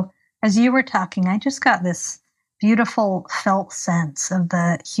so as you were talking, I just got this beautiful felt sense of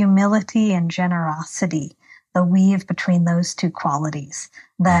the humility and generosity, the weave between those two qualities,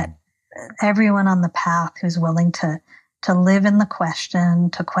 that everyone on the path who's willing to live in the question,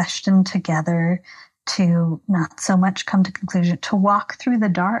 to question together, to not so much come to conclusion, to walk through the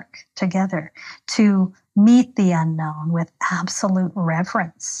dark together, to meet the unknown with absolute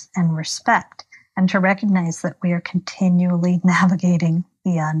reverence and respect, and to recognize that we are continually navigating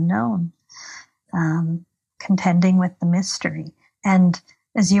the unknown. Contending with the mystery. And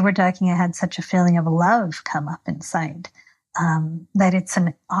as you were talking, I had such a feeling of love come up inside, that it's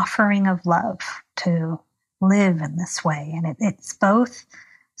an offering of love to live in this way. And it's both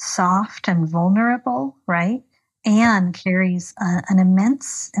soft and vulnerable, right? And carries an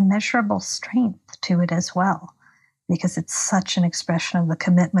immense, immeasurable strength to it as well, because it's such an expression of the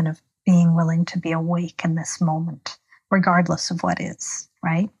commitment of being willing to be awake in this moment, regardless of what is,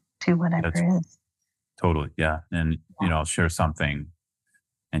 right? To whatever is. Totally. Yeah. And, I'll share something,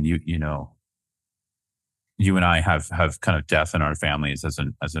 and you and I have kind of death in our families as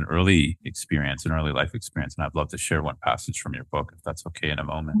an early experience, an early life experience. And I'd love to share one passage from your book, if that's okay, in a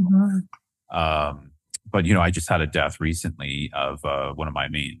moment. But, I just had a death recently of one of my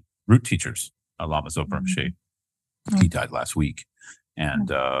main root teachers, Lama Zopa Rinpoche. He died last week.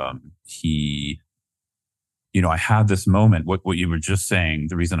 And he, I had this moment, what you were just saying,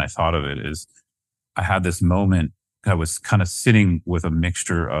 the reason I thought of it is I had this moment. I was kind of sitting with a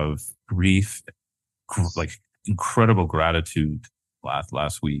mixture of grief, like incredible gratitude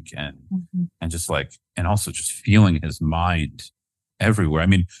last week, and just like, and also just feeling his mind everywhere. I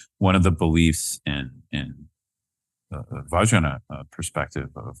mean, one of the beliefs in the Vajrayana perspective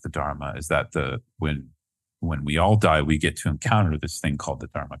of the Dharma is that when we all die, we get to encounter this thing called the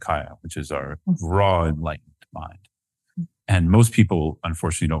Dharmakaya, which is our raw enlightened mind. And most people,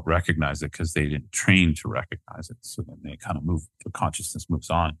 unfortunately, don't recognize it because they didn't train to recognize it. So then they kind of the consciousness moves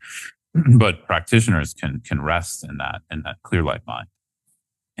on. But practitioners can rest in that clear light mind,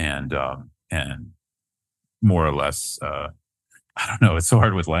 and more or less, I don't know. It's so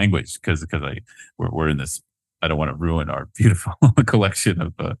hard with language because we're in this. I don't want to ruin our beautiful collection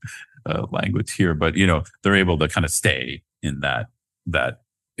of language here, but they're able to kind of stay in that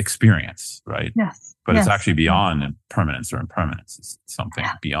experience, right? Yes. But it's actually beyond impermanence or impermanence. It's something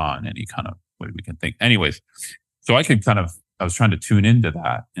beyond any kind of way we can think. Anyways, so I was trying to tune into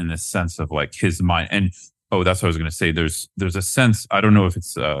that in this sense of like his mind. And that's what I was going to say. There's a sense. I don't know if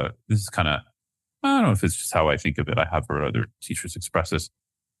it's this is kind of. I don't know if it's just how I think of it. I have heard other teachers express this.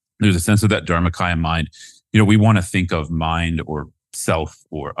 There's a sense of that Dharmakaya mind. We want to think of mind or self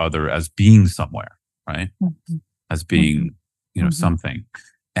or other as being somewhere, right? As being, something.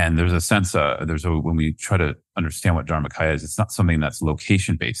 And there's a sense, when we try to understand what Dharmakaya is, it's not something that's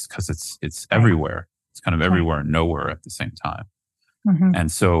location based because it's everywhere. It's kind of everywhere and nowhere at the same time.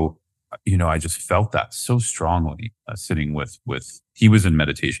 And so, I just felt that so strongly sitting with, he was in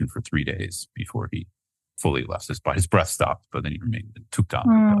meditation for 3 days before he fully left his body. His breath stopped, but then he remained in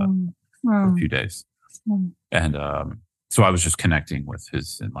Tukdam for a few days. And so I was just connecting with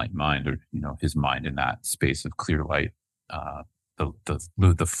his enlightened mind, or, his mind in that space of clear light, the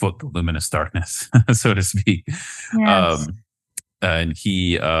luminous darkness, so to speak. Yes. And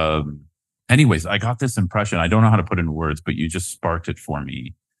he, anyways, I got this impression. I don't know how to put it in words, but you just sparked it for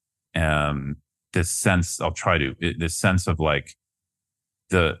me. This sense, this sense of like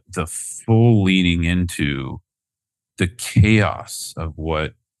the full leaning into the chaos of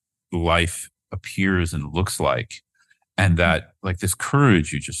what life appears and looks like. And that, like, this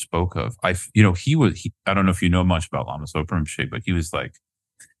courage you just spoke of, I don't know if you know much about Lama Zopa Rinpoche, but he was like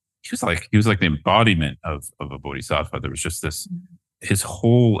the embodiment of a bodhisattva. There was just this,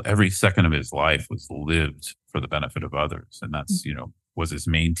 every second of his life was lived for the benefit of others. And that's, was his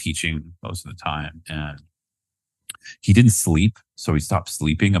main teaching most of the time. And he didn't sleep. So he stopped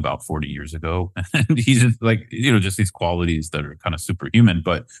sleeping about 40 years ago. And he's just like, just these qualities that are kind of superhuman.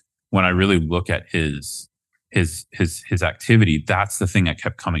 But when I really look at his activity, that's the thing I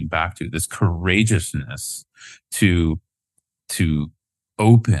kept coming back to, this courageousness to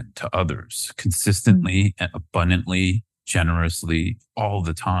open to others consistently and abundantly, generously, all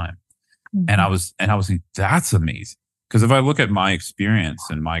the time. And I was like, that's amazing. Because if I look at my experience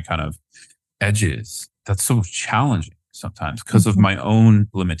and my kind of edges, that's so challenging sometimes because of my own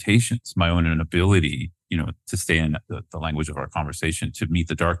limitations, my own inability, to stay in the language of our conversation, to meet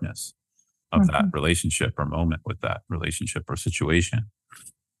the darkness of that relationship or moment with that relationship or situation.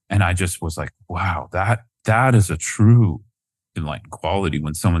 And I just was like, wow, that is a true enlightened quality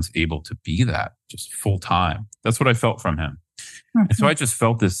when someone's able to be that just full time. That's what I felt from him. And so I just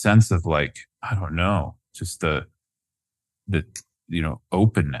felt this sense of like, I don't know, just the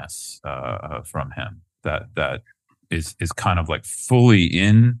openness from him that is kind of like fully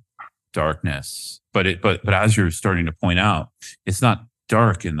in darkness. But as you're starting to point out, it's not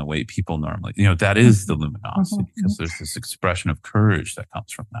dark in the way people normally, that is the luminosity, because there's this expression of courage that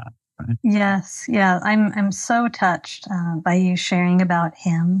comes from that. Right? Yes. Yeah. I'm so touched by you sharing about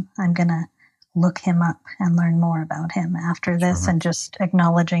him. I'm going to look him up and learn more about him after this, and just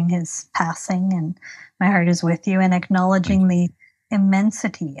acknowledging his passing, and my heart is with you, and acknowledging the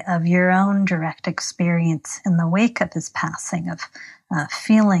immensity of your own direct experience in the wake of his passing, of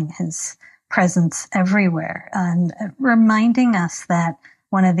feeling his presence everywhere, and reminding us that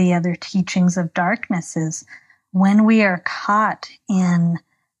one of the other teachings of darkness is when we are caught in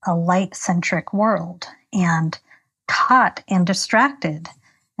a light-centric world and caught and distracted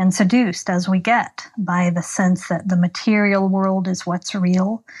and seduced as we get by the sense that the material world is what's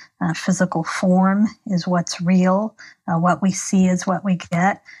real, physical form is what's real, what we see is what we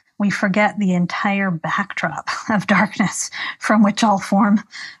get. We forget the entire backdrop of darkness from which all form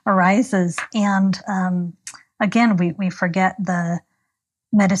arises. And again, we forget the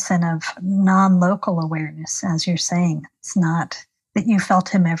medicine of non-local awareness, as you're saying. It's not that you felt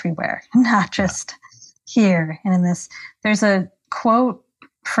him everywhere, not just here. And in this, there's a quote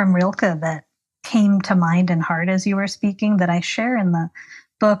from Rilke that came to mind and heart as you were speaking that I share in the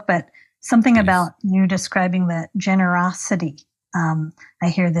book, but something about you describing the generosity. I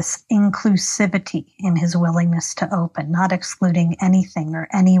hear this inclusivity in his willingness to open, not excluding anything or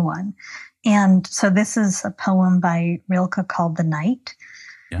anyone. And so this is a poem by Rilke called The Night.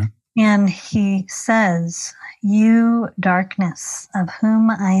 Yeah. And he says, "You darkness of whom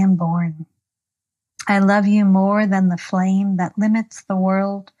I am born, I love you more than the flame that limits the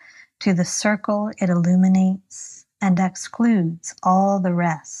world to the circle it illuminates and excludes all the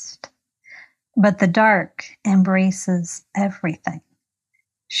rest. But the dark embraces everything,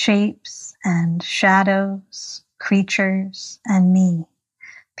 shapes and shadows, creatures and me,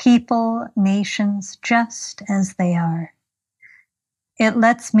 people, nations, just as they are. It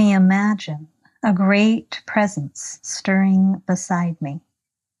lets me imagine a great presence stirring beside me.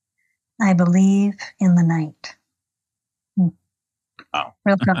 I believe in the night." Wow.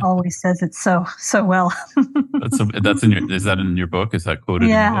 Rilke always says it so well. That's in your, is that in your book? Is that quoted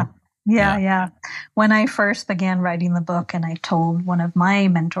in the book? Yeah. When I first began writing the book and I told one of my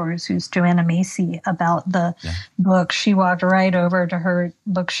mentors, who's Joanna Macy, about the book, she walked right over to her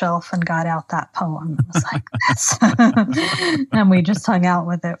bookshelf and got out that poem. It was like, this. And we just hung out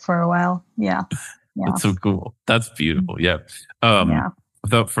with it for a while. Yeah. That's so cool. That's beautiful. Yeah.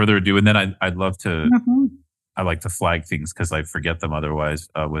 Without further ado, and then I'd love to, I like to flag things because I forget them otherwise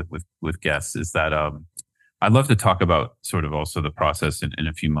with guests, is that I'd love to talk about sort of also the process in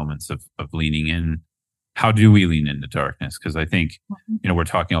a few moments of leaning in. How do we lean into darkness? Because I think, we're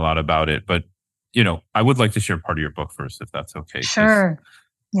talking a lot about it, but, I would like to share part of your book first, if that's okay. Sure.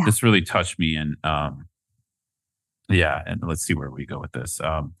 Yeah. This really touched me, and and let's see where we go with this.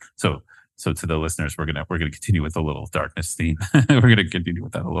 So to the listeners, we're gonna continue with a little darkness theme. We're gonna continue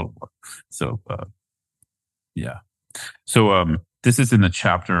with that a little more. So So this is in the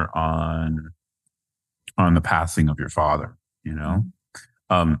chapter on the passing of your father.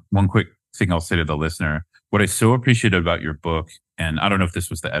 One quick thing I'll say to the listener: what I so appreciated about your book, and I don't know if this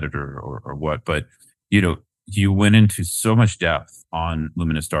was the editor or what, but you went into so much depth on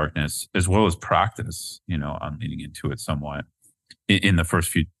luminous darkness as well as practice. On leaning into it somewhat in the first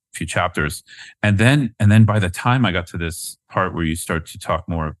few chapters, and then by the time I got to this part where you start to talk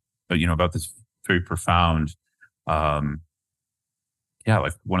more, about this very profound, like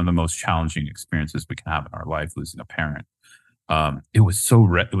one of the most challenging experiences we can have in our life, losing a parent. It was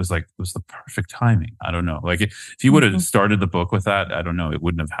it was the perfect timing. I don't know, like if you would have started the book with that, I don't know, it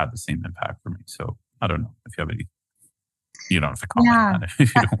wouldn't have had the same impact for me. So I don't know if you have any. You don't have to comment on that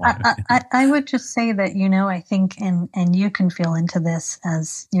if you don't want to. I would just say that, I think, and you can feel into this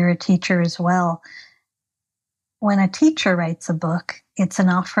as you're a teacher as well. When a teacher writes a book, it's an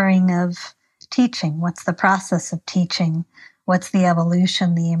offering of teaching. What's the process of teaching? What's the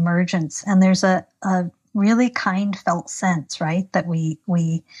evolution, the emergence? And there's a really kind felt sense, right, that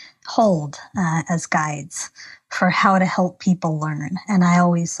we hold as guides for how to help people learn. And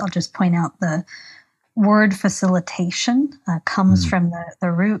I'll just point out the word facilitation comes from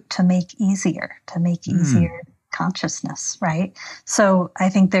the root to make easier consciousness, right? So I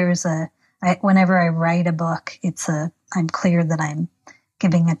think whenever I write a book, I'm clear that I'm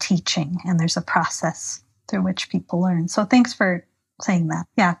giving a teaching, and there's a process through which people learn. So thanks for saying that.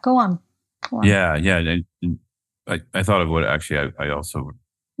 Yeah, go on. Yeah. I thought of what actually I also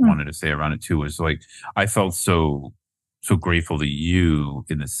wanted to say around it too, was like, I felt so grateful to you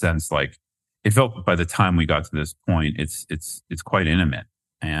in the sense, like, it felt by the time we got to this point, it's quite intimate.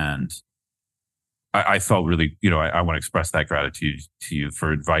 And I felt really, I want to express that gratitude to you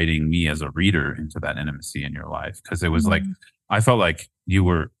for inviting me as a reader into that intimacy in your life. Cause it was like, I felt like you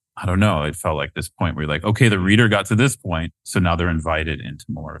were, I don't know, it felt like this point where you're like, okay, the reader got to this point, so now they're invited into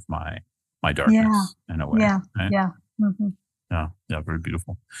more of my darkness in a way. Yeah. Right? Yeah. Mm-hmm. Yeah. Very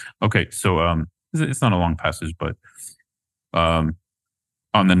beautiful. Okay. So, it's not a long passage, but,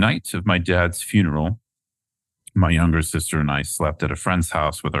 On the night of my dad's funeral, my younger sister and I slept at a friend's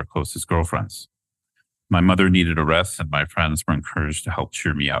house with our closest girlfriends. My mother needed a rest, and my friends were encouraged to help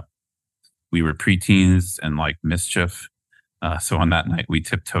cheer me up. We were preteens and liked mischief. So on that night, we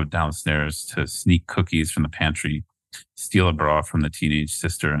tiptoed downstairs to sneak cookies from the pantry, steal a bra from the teenage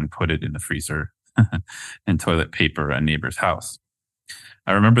sister, and put it in the freezer, and toilet paper at a neighbor's house.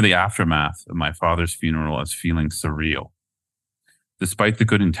 I remember the aftermath of my father's funeral as feeling surreal. Despite the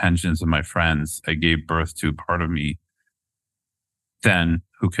good intentions of my friends, I gave birth to a part of me then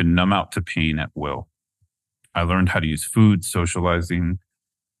who could numb out to pain at will. I learned how to use food, socializing.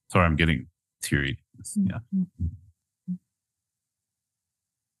 Sorry, I'm getting teary. Yeah.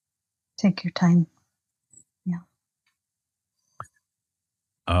 Take your time. Yeah.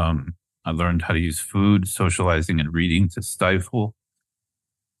 I learned how to use food, socializing, and reading to stifle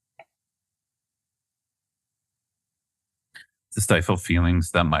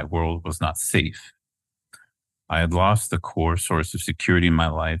feelings that my world was not safe. I had lost the core source of security in my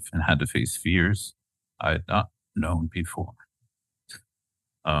life and had to face fears I had not known before.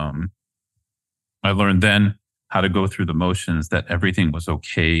 I learned then how to go through the motions, that everything was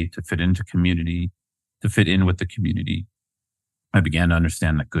okay to fit into community, to fit in with the community. I began to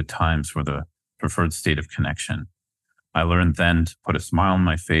understand that good times were the preferred state of connection. I learned then to put a smile on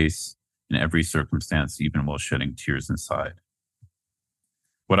my face in every circumstance, even while shedding tears inside.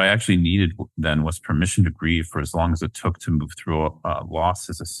 What I actually needed then was permission to grieve for as long as it took to move through loss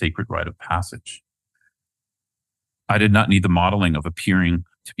as a sacred rite of passage. I did not need the modeling of appearing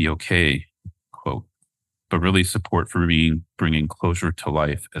to be okay, quote, but really support for bringing closure to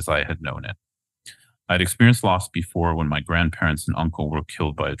life as I had known it. I had experienced loss before when my grandparents and uncle were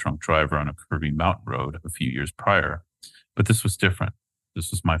killed by a drunk driver on a curvy mountain road a few years prior, but this was different.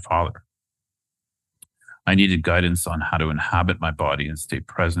 This was my father. I needed guidance on how to inhabit my body and stay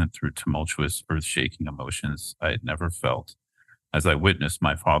present through tumultuous, earth-shaking emotions I had never felt as I witnessed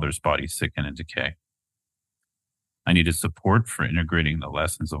my father's body sicken and decay. I needed support for integrating the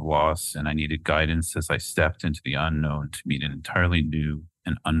lessons of loss, and I needed guidance as I stepped into the unknown to meet an entirely new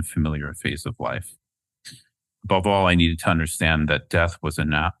and unfamiliar phase of life. Above all, I needed to understand that death was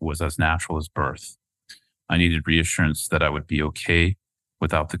as natural as birth. I needed reassurance that I would be okay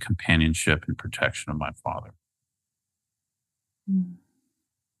without the companionship and protection of my father.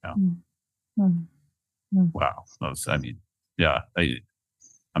 Yeah. Wow.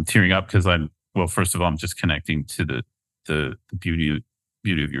 I'm tearing up because first of all, I'm just connecting to the beauty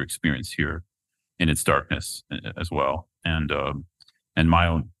of your experience here in its darkness as well. And my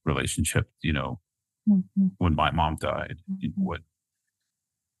own relationship, when my mom died,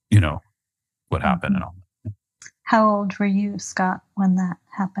 what happened and all. How old were you, Scott, when that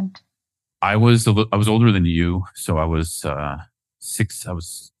happened? I was older than you, so I was 6.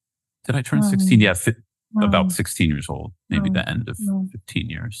 Did I turn 16? Yeah, about 16 years old, maybe the end of 15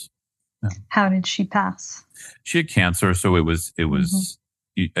 years. Yeah. How did she pass? She had cancer, so it was.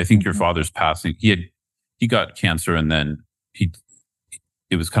 I think your father's passing. He got cancer, and then it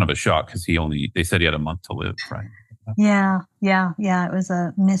was kind of a shock because they said he had a month to live, right? Yeah. It was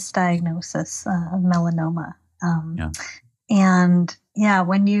a misdiagnosis of melanoma. And I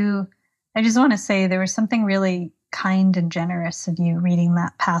just want to say there was something really kind and generous of you reading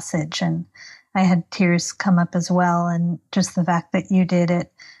that passage. And I had tears come up as well. And just the fact that you did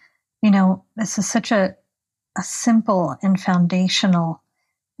it, this is such a simple and foundational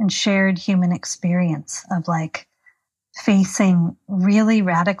and shared human experience of radically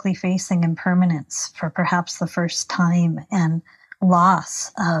facing impermanence for perhaps the first time, and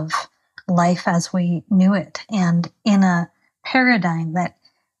loss of life as we knew it, and in a paradigm that,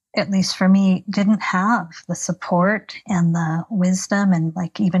 at least for me, didn't have the support and the wisdom, and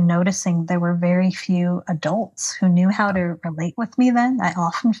even noticing there were very few adults who knew how to relate with me then. I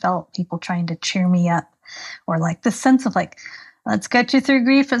often felt people trying to cheer me up, or this sense of let's get you through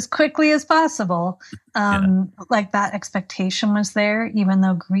grief as quickly as possible. That expectation was there, even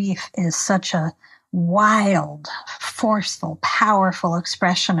though grief is such a wild, forceful, powerful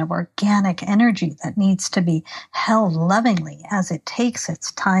expression of organic energy that needs to be held lovingly as it takes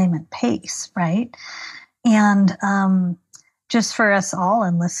its time and pace, right? And just for us all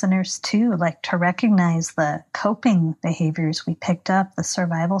and listeners too, to recognize the coping behaviors we picked up, the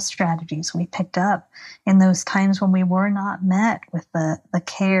survival strategies we picked up in those times when we were not met with the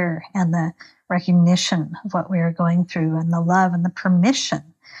care and the recognition of what we were going through, and the love and the permission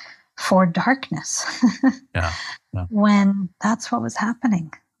for darkness. Yeah. When that's what was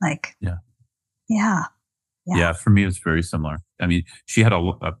happening. Yeah. Yeah. Yeah, for me, it was very similar. I mean, she had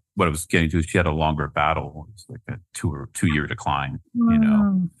what I was getting to is she had a longer battle. It was like a 2 year decline,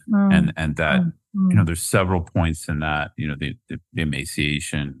 Mm, mm, and that, mm, mm, there's several points in that, the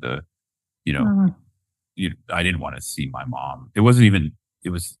emaciation, you know, mm, I didn't want to see my mom. It wasn't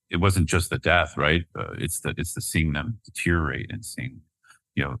just the death, right? It's the seeing them deteriorate and seeing,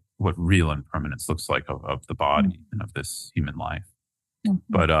 what real impermanence looks like of the mm, body and of this human life. mm,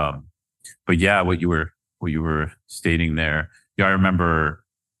 But yeah, what you were stating there. Yeah, I remember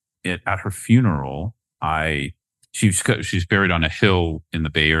it at her funeral. She's buried on a hill in the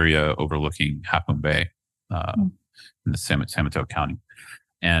Bay Area overlooking Half Moon Bay, uh, mm, in the San Mateo County.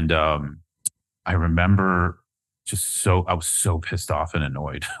 And I remember I was so pissed off and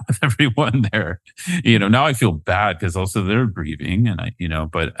annoyed with everyone there. Now I feel bad because also they're grieving, and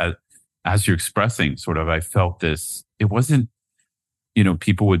but as you're expressing, sort of, I felt this. It wasn't,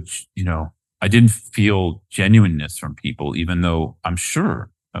 people would, I didn't feel genuineness from people, even though I'm sure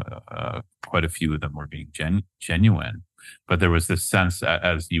quite a few of them were being genuine. But there was this sense,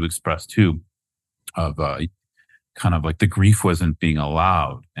 as you expressed too, of kind of like the grief wasn't being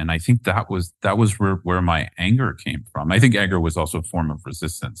allowed. And I think that was where my anger came from. I think anger was also a form of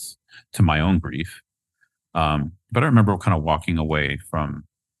resistance to my own grief. But I remember kind of walking away from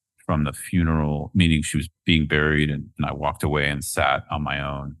the funeral, meaning she was being buried, and I walked away and sat on my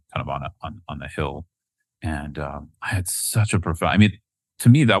own, kind of on the hill. And I had such a profound. I mean, to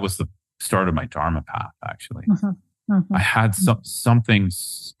me, that was the start of my Dharma path. Actually, mhm, I mhm, had something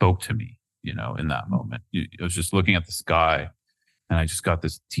spoke to me, in that moment. I was just looking at the sky, and I just got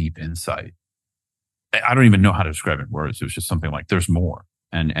this deep insight. I don't even know how to describe it in words. It was just something like, "There's more,"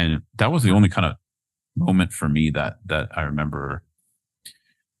 and that was the only kind of moment for me that I remember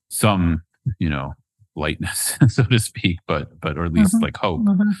some, lightness, so to speak, but or at least mhm, like hope.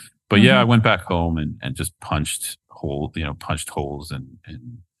 mhm, But yeah, I mhm. went back home and just punched holes in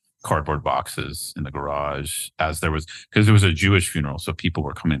cardboard boxes in the garage, because there was a Jewish funeral, so people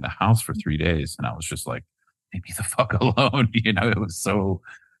were coming to the house for 3 days, and I was just like, leave me the fuck alone. It was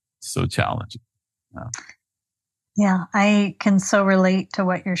so challenging. Uh, Yeah, I can so relate to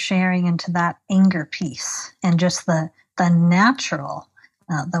what you're sharing and to that anger piece and just the natural,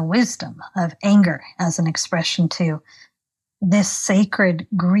 the wisdom of anger as an expression to this sacred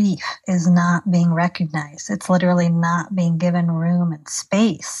grief is not being recognized. It's literally not being given room and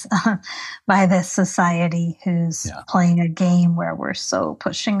space by this society who's yeah, playing a game where we're so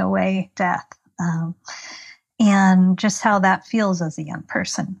pushing away death. Um, and just how that feels as a young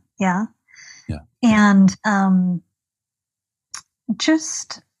person. Yeah. yeah, And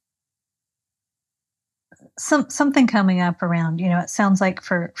just something coming up around, it sounds like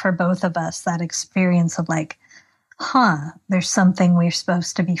for both of us, that experience of like, there's something we're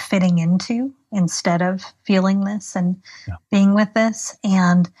supposed to be fitting into instead of feeling this and yeah, being with this.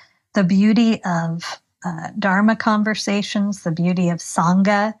 And the beauty of Dharma conversations, the beauty of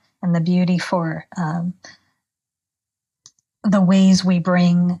Sangha, and the beauty for the ways we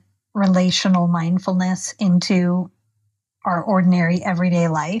bring relational mindfulness into our ordinary everyday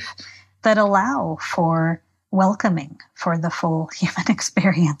life that allow for welcoming for the full human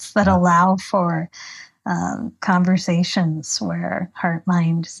experience, that yeah, allow for conversations where heart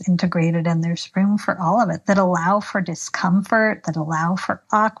mind is integrated and there's room for all of it, that allow for discomfort, that allow for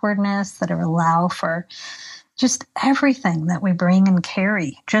awkwardness, that allow for just everything that we bring and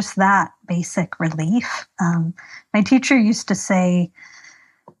carry, just that basic relief. My teacher used to say,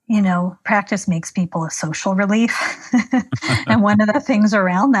 practice makes people a social relief. And one of the things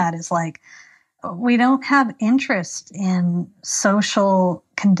around that is like, we don't have interest in social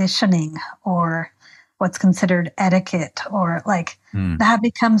conditioning or what's considered etiquette, or like mm, that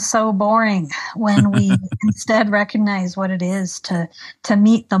becomes so boring when we instead recognize what it is to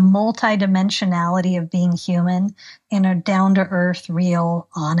meet the multidimensionality of being human in a down to earth, real,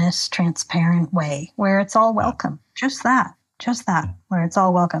 honest, transparent way where it's all yeah, welcome. Just that, yeah, where it's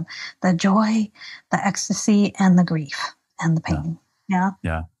all welcome. The joy, the ecstasy, and the grief and the yeah, pain. Yeah.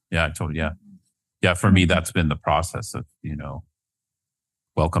 yeah, yeah. Totally, yeah, yeah. For me, Mhm. that's been the process of,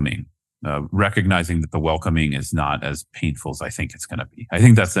 welcoming, recognizing that the welcoming is not as painful as I think it's going to be. I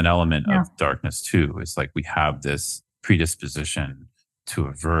think that's an element Yeah. of darkness too. It's like we have this predisposition to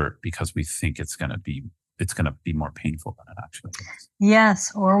avert because we think it's going to be more painful than it actually is.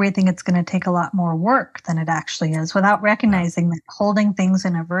 Yes, or we think it's going to take a lot more work than it actually is without Yeah, recognizing that holding things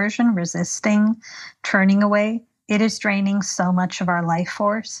in aversion, resisting, turning away, it is draining so much of our life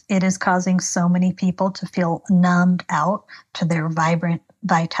force. It is causing so many people to feel numbed out to their vibrant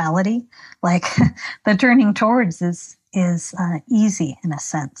vitality. Like the turning towards is easy in a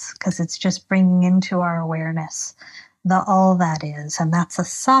sense, because it's just bringing into our awareness the all that is, and that's a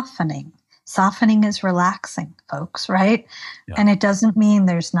softening. Softening is relaxing, folks, right? Yeah. And it doesn't mean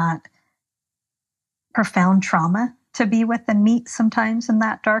there's not profound trauma to be with and meet sometimes in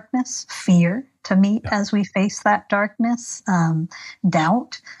that darkness, fear to meet as we face that darkness,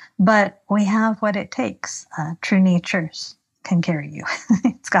 doubt, but we have what it takes. True natures can carry you.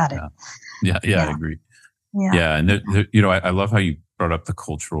 It's got it. Yeah, I agree. Yeah. And I love how you brought up the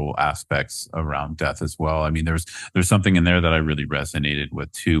cultural aspects around death as well. I mean, there's something in there that I really resonated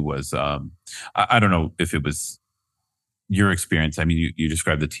with too, was I don't know if it was your experience. I mean, you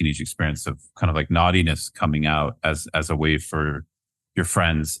described the teenage experience of kind of like naughtiness coming out as a way for your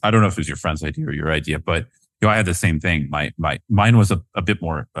friends. I don't know if it was your friend's idea or your idea, but I had the same thing. Mine was a bit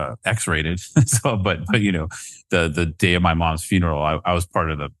more X-rated. So, but the day of my mom's funeral, I was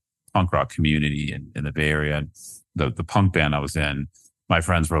part of the punk rock community in the Bay Area, and the punk band I was in. My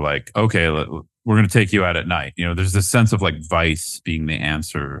friends were like, "Okay, we're going to take you out at night." There's this sense of like vice being the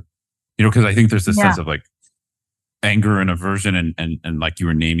answer. Because I think there's this sense of like anger and aversion, and like you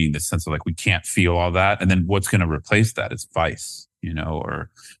were naming, this sense of like we can't feel all that, and then what's going to replace that is vice, or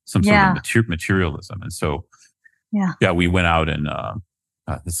some sort of materialism. And so we went out, and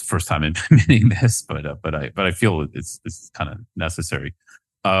this is the first time admitting this, but I feel it's kind of necessary.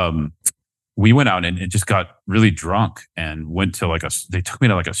 We went out and just got really drunk and went to they took me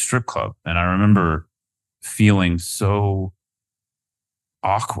to like a strip club, and I remember feeling so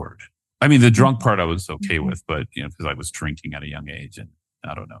awkward. I mean, the drunk part I was okay with, but because I was drinking at a young age, and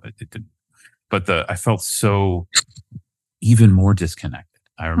I don't know, it didn't. But I felt so even more disconnected.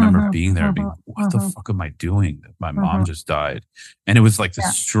 I remember being there, being like, "What the fuck am I doing? My mom just died," and it was like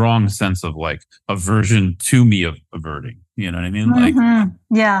this strong sense of like aversion to me of averting. You know what I mean? But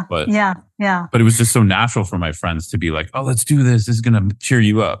it was just so natural for my friends to be like, "Oh, let's do this. This is gonna cheer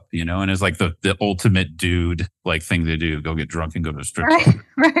you up," And it's like the ultimate dude like thing to do: go get drunk and go to a strip club.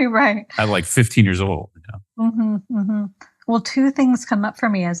 Right. At like 15 years old. Well, two things come up for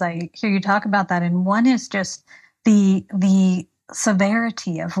me as I hear you talk about that, and one is just the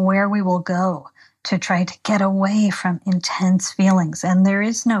severity of where we will go to try to get away from intense feelings. And there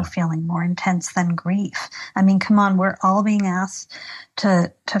is no feeling more intense than grief. I mean, come on, we're all being asked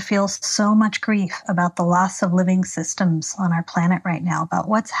to feel so much grief about the loss of living systems on our planet right now, about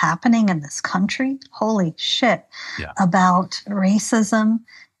what's happening in this country. Holy shit. Yeah. About racism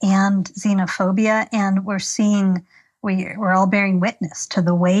and xenophobia. And we're all bearing witness to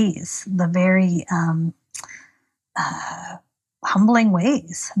the ways, the very humbling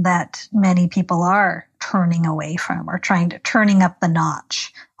ways that many people are turning away from, or turning up the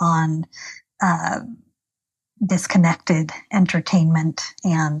notch on disconnected entertainment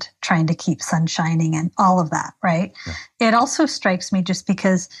and trying to keep sun shining and all of that, right? Yeah. It also strikes me just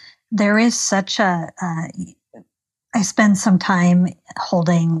because there is such I spend some time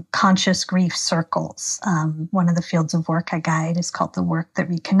holding conscious grief circles. One of the fields of work I guide is called The Work That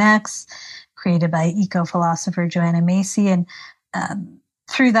Reconnects, created by eco-philosopher Joanna Macy. And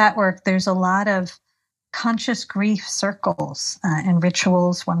through that work, there's a lot of conscious grief circles and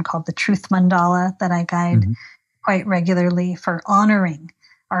rituals, one called the Truth Mandala that I guide quite regularly for honoring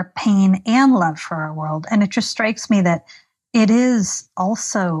our pain and love for our world. And it just strikes me that it is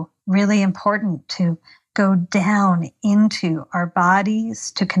also really important to go down into our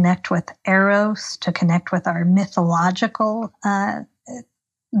bodies, to connect with Eros, to connect with our mythological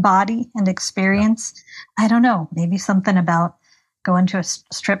body and experience. I don't know, maybe something about going to a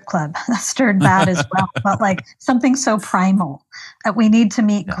strip club stirred that as well, but like something so primal. We need to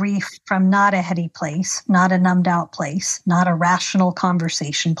meet grief from not a heady place, not a numbed out place, not a rational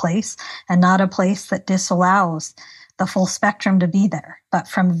conversation place, and not a place that disallows the full spectrum to be there, but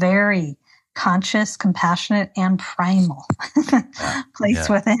from very conscious, compassionate, and primal place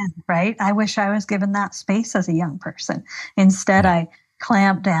within, right? I wish I was given that space as a young person. Instead, I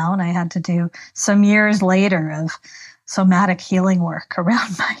clamped down. I had to do some years later of somatic healing work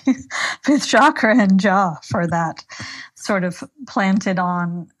around my fifth chakra and jaw for that sort of planted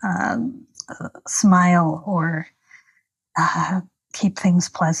on smile or keep things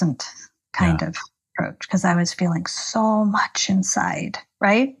pleasant kind of approach, because I was feeling so much inside,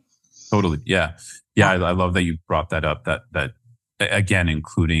 right? Totally. Yeah. I love that you brought that up, that again,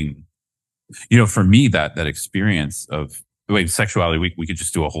 including, for me, that experience of sexuality, we could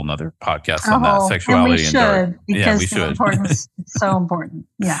just do a whole nother podcast on that. Sexuality and dark. Because we should. Importance, so important.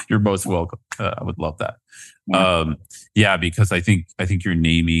 Yeah. You're most welcome. I would love that. Because I think you're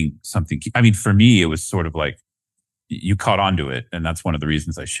naming something. I mean, for me, it was sort of like you caught onto it. And that's one of the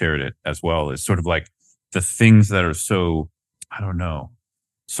reasons I shared it as well, is sort of like the things that are so, I don't know,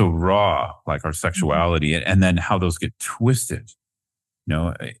 so raw, like our sexuality, and then how those get twisted,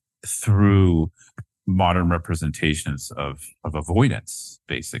 through modern representations of avoidance,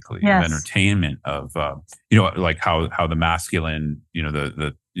 basically, of Yes. entertainment, of like how the masculine,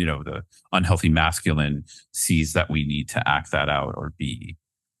 the unhealthy masculine sees that we need to act that out or be,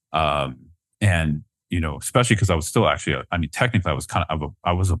 and especially because I was still actually, technically I was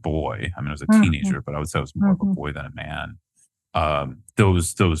I was a boy. I was a teenager, but I would say I was more of a boy than a man.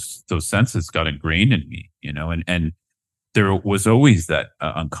 Those senses got ingrained in me, and there was always that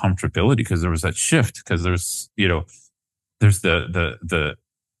uncomfortability because there was that shift, because there's the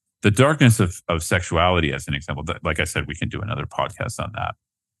darkness of sexuality, as an example. That, like I said, we can do another podcast on that.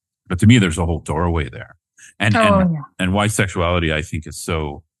 But to me, there's a whole doorway there, and why sexuality, I think, is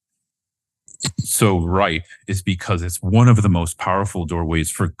so right, is because it's one of the most powerful doorways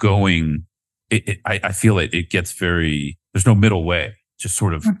for going. I feel it gets very, there's no middle way. Just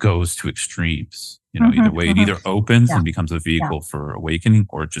sort of goes to extremes, either way. It either opens and becomes a vehicle for awakening,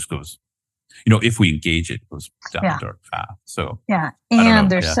 or it just goes, if we engage it, goes down a dark path. So,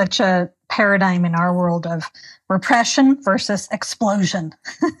 and there's such a paradigm in our world of repression versus explosion.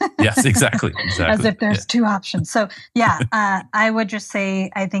 Yes, exactly. As if there's two options. So, I would just say,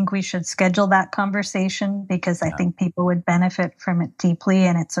 I think we should schedule that conversation, because I think people would benefit from it deeply,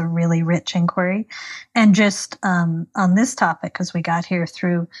 and it's a really rich inquiry. And just on this topic, because we got here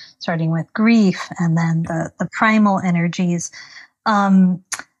through starting with grief and then the primal energies,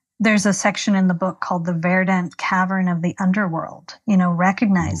 there's a section in the book called The Verdant Cavern of the Underworld,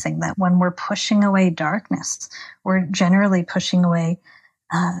 recognizing that when we're pushing away darkness, we're generally pushing away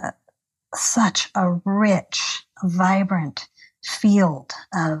such a rich, vibrant field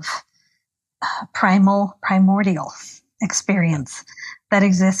of primordial experience that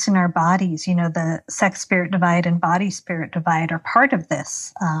exists in our bodies. The sex-spirit divide and body-spirit divide are part of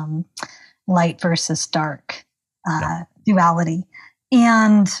this light versus dark duality.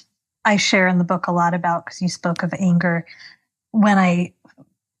 And I share in the book a lot about, because you spoke of anger, when I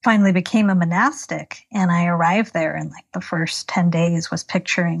finally became a monastic and I arrived there, and like the first 10 days was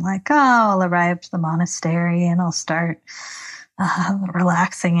picturing like, I'll arrive to the monastery and I'll start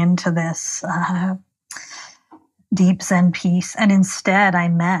relaxing into this deep Zen peace. And instead I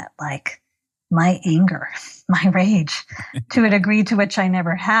met like my anger, my rage, to a degree to which I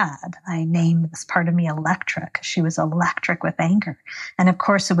never had. I named this part of me Electra, because she was electric with anger. And of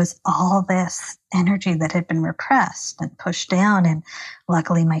course, it was all this energy that had been repressed and pushed down. And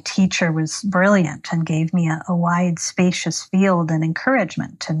luckily, my teacher was brilliant and gave me a wide, spacious field and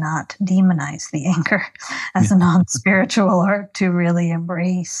encouragement to not demonize the anger as a non-spiritual, or to really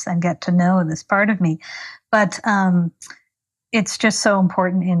embrace and get to know this part of me. But it's just so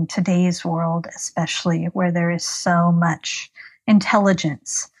important in today's world, especially where there is so much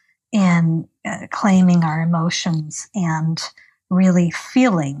intelligence in claiming our emotions and really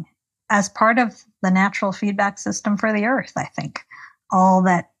feeling as part of the natural feedback system for the earth. I think all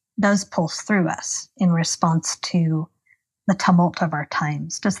that does pulse through us in response to the tumult of our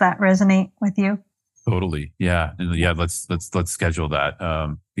times. Does that resonate with you? Totally. Yeah. Let's schedule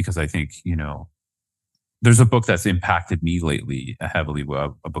that. Because I think, there's a book that's impacted me lately heavily,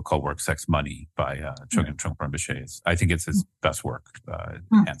 a book called Work, Sex, Money by Chogyam Trungpa Rinpoche. I think it's his best work,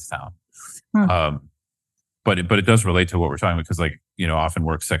 hands down. But it does relate to what we're talking about, because often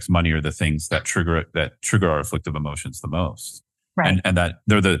work, sex, money are the things that trigger our afflictive emotions the most. Right. And that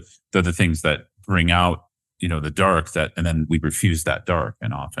they're the things that bring out, the dark, and then we refuse that dark.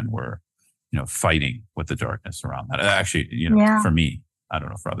 And often we're, fighting with the darkness around that. Actually, for me, I don't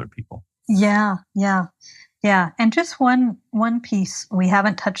know, for other people. Yeah. And just one piece we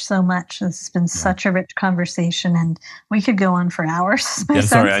haven't touched so much. This has been such a rich conversation, and we could go on for hours.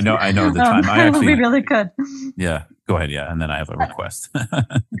 Sorry, I know the time. We really could. Yeah, go ahead. Yeah, and then I have a request.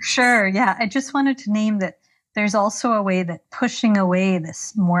 Sure. Yeah, I just wanted to name that there's also a way that pushing away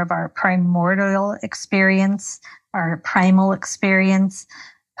this more of our primordial experience, our primal experience,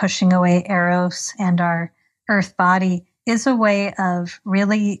 pushing away Eros and our earth body, is a way of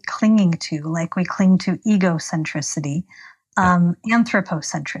really clinging to, like we cling to egocentricity,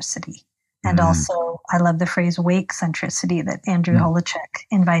 anthropocentricity. And also, I love the phrase wake centricity that Andrew Holochek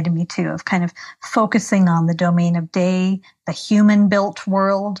invited me to, of kind of focusing on the domain of day, the human built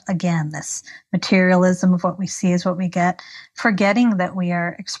world. Again, this materialism of what we see is what we get, forgetting that we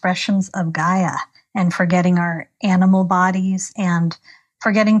are expressions of Gaia, and forgetting our animal bodies, and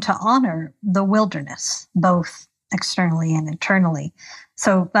forgetting to honor the wilderness, both externally and internally.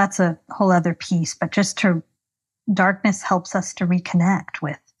 So that's a whole other piece, but darkness helps us to reconnect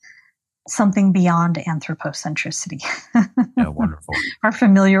with something beyond anthropocentricity. Yeah, wonderful. Our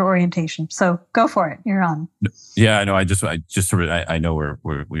familiar orientation. So go for it. You're on. Yeah, I know. I know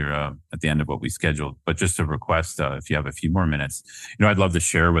we're at the end of what we scheduled, but just a request, if you have a few more minutes, I'd love to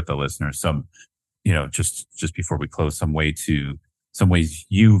share with the listeners some, just before we close, some ways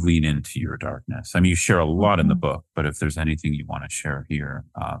you lean into your darkness. I mean, you share a lot in the book, but if there's anything you want to share here,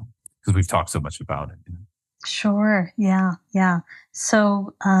 because we've talked so much about it. Sure. Yeah. Yeah.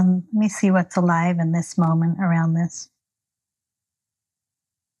 So let me see what's alive in this moment around this.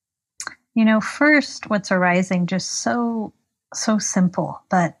 First, what's arising, just so simple,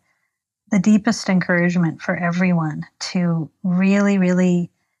 but the deepest encouragement for everyone to really,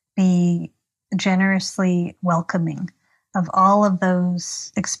 really be generously welcoming of all of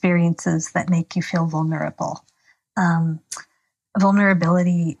those experiences that make you feel vulnerable.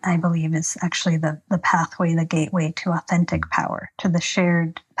 Vulnerability, I believe, is actually the pathway, the gateway to authentic power, to the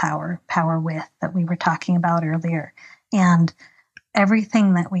shared power with that we were talking about earlier. And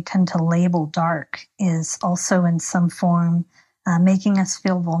everything that we tend to label dark is also in some form making us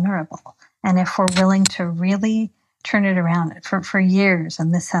feel vulnerable. And if we're willing to really turn it around for years,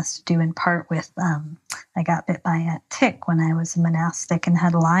 and this has to do in part with, I got bit by a tick when I was a monastic and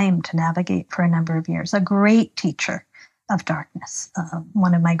had Lyme to navigate for a number of years. A great teacher of darkness.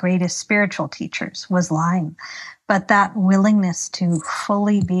 One of my greatest spiritual teachers was Lyme. But that willingness to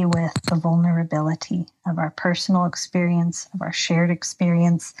fully be with the vulnerability of our personal experience, of our shared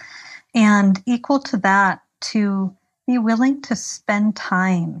experience, and equal to that, to be willing to spend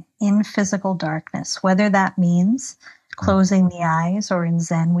time in physical darkness, whether that means closing the eyes, or in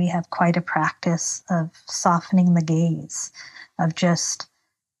Zen, we have quite a practice of softening the gaze, of just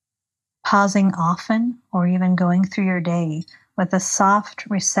pausing often, or even going through your day with a soft,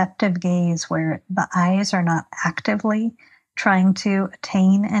 receptive gaze where the eyes are not actively trying to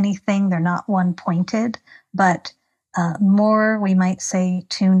attain anything. They're not one-pointed, but more, we might say,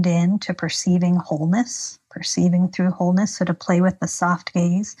 tuned in to perceiving wholeness, perceiving through wholeness. So to play with the soft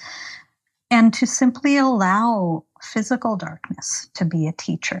gaze and to simply allow physical darkness to be a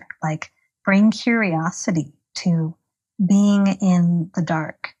teacher, like bring curiosity to being in the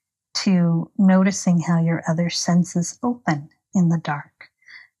dark, to noticing how your other senses open in the dark,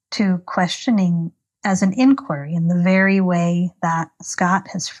 to questioning as an inquiry in the very way that Scott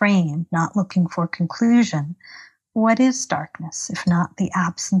has framed, not looking for conclusion. What is darkness, if not the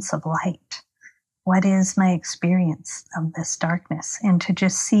absence of light? What is my experience of this darkness? And to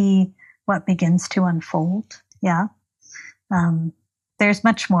just see what begins to unfold. Yeah. There's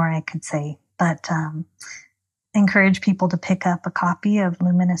much more I could say, but encourage people to pick up a copy of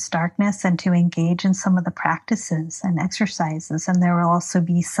Luminous Darkness and to engage in some of the practices and exercises. And there will also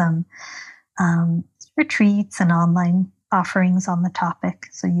be some retreats and online offerings on the topic,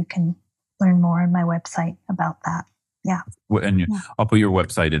 so you can learn more on my website about that. Yeah. And I'll put your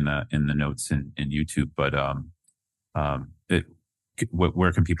website in the notes in YouTube, but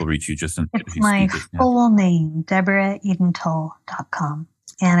where can people reach you? It's my full name, DeborahEdenTull.com.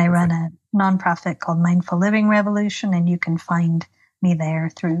 And I run a nonprofit called Mindful Living Revolution, and you can find me there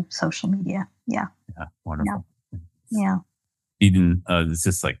through social media. Yeah. Yeah. Wonderful. Yeah. Eden, it's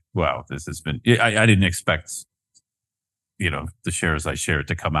just like, wow, this has been, I didn't expect, the shares I shared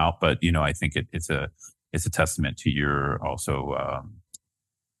to come out, but, I think it's a testament to your also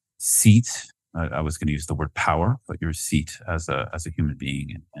seat. I was going to use the word power, but your seat as a human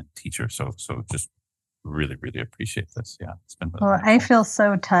being and teacher. So just really, really appreciate this. Yeah, it's been really wonderful. I feel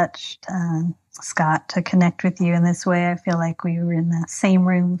so touched, Scott, to connect with you in this way. I feel like we were in the same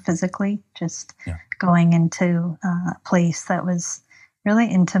room physically, just going into a place that was really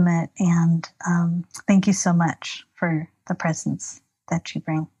intimate. And thank you so much for the presence that you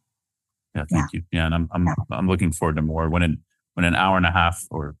bring. Yeah, thank you. Yeah, and I'm looking forward to more. When an hour and a half,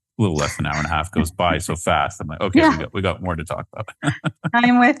 or a little less than an hour and a half, goes by so fast, I'm like, okay, we got more to talk about.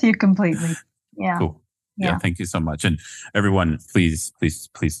 I'm with you completely. Yeah. Cool. Yeah, thank you so much. And everyone, please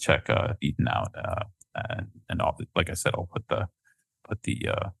check Eden out. And all, like I said, I'll put the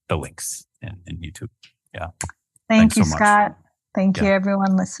links in YouTube. Yeah. Thank you, Scott. Thank you,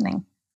 everyone listening.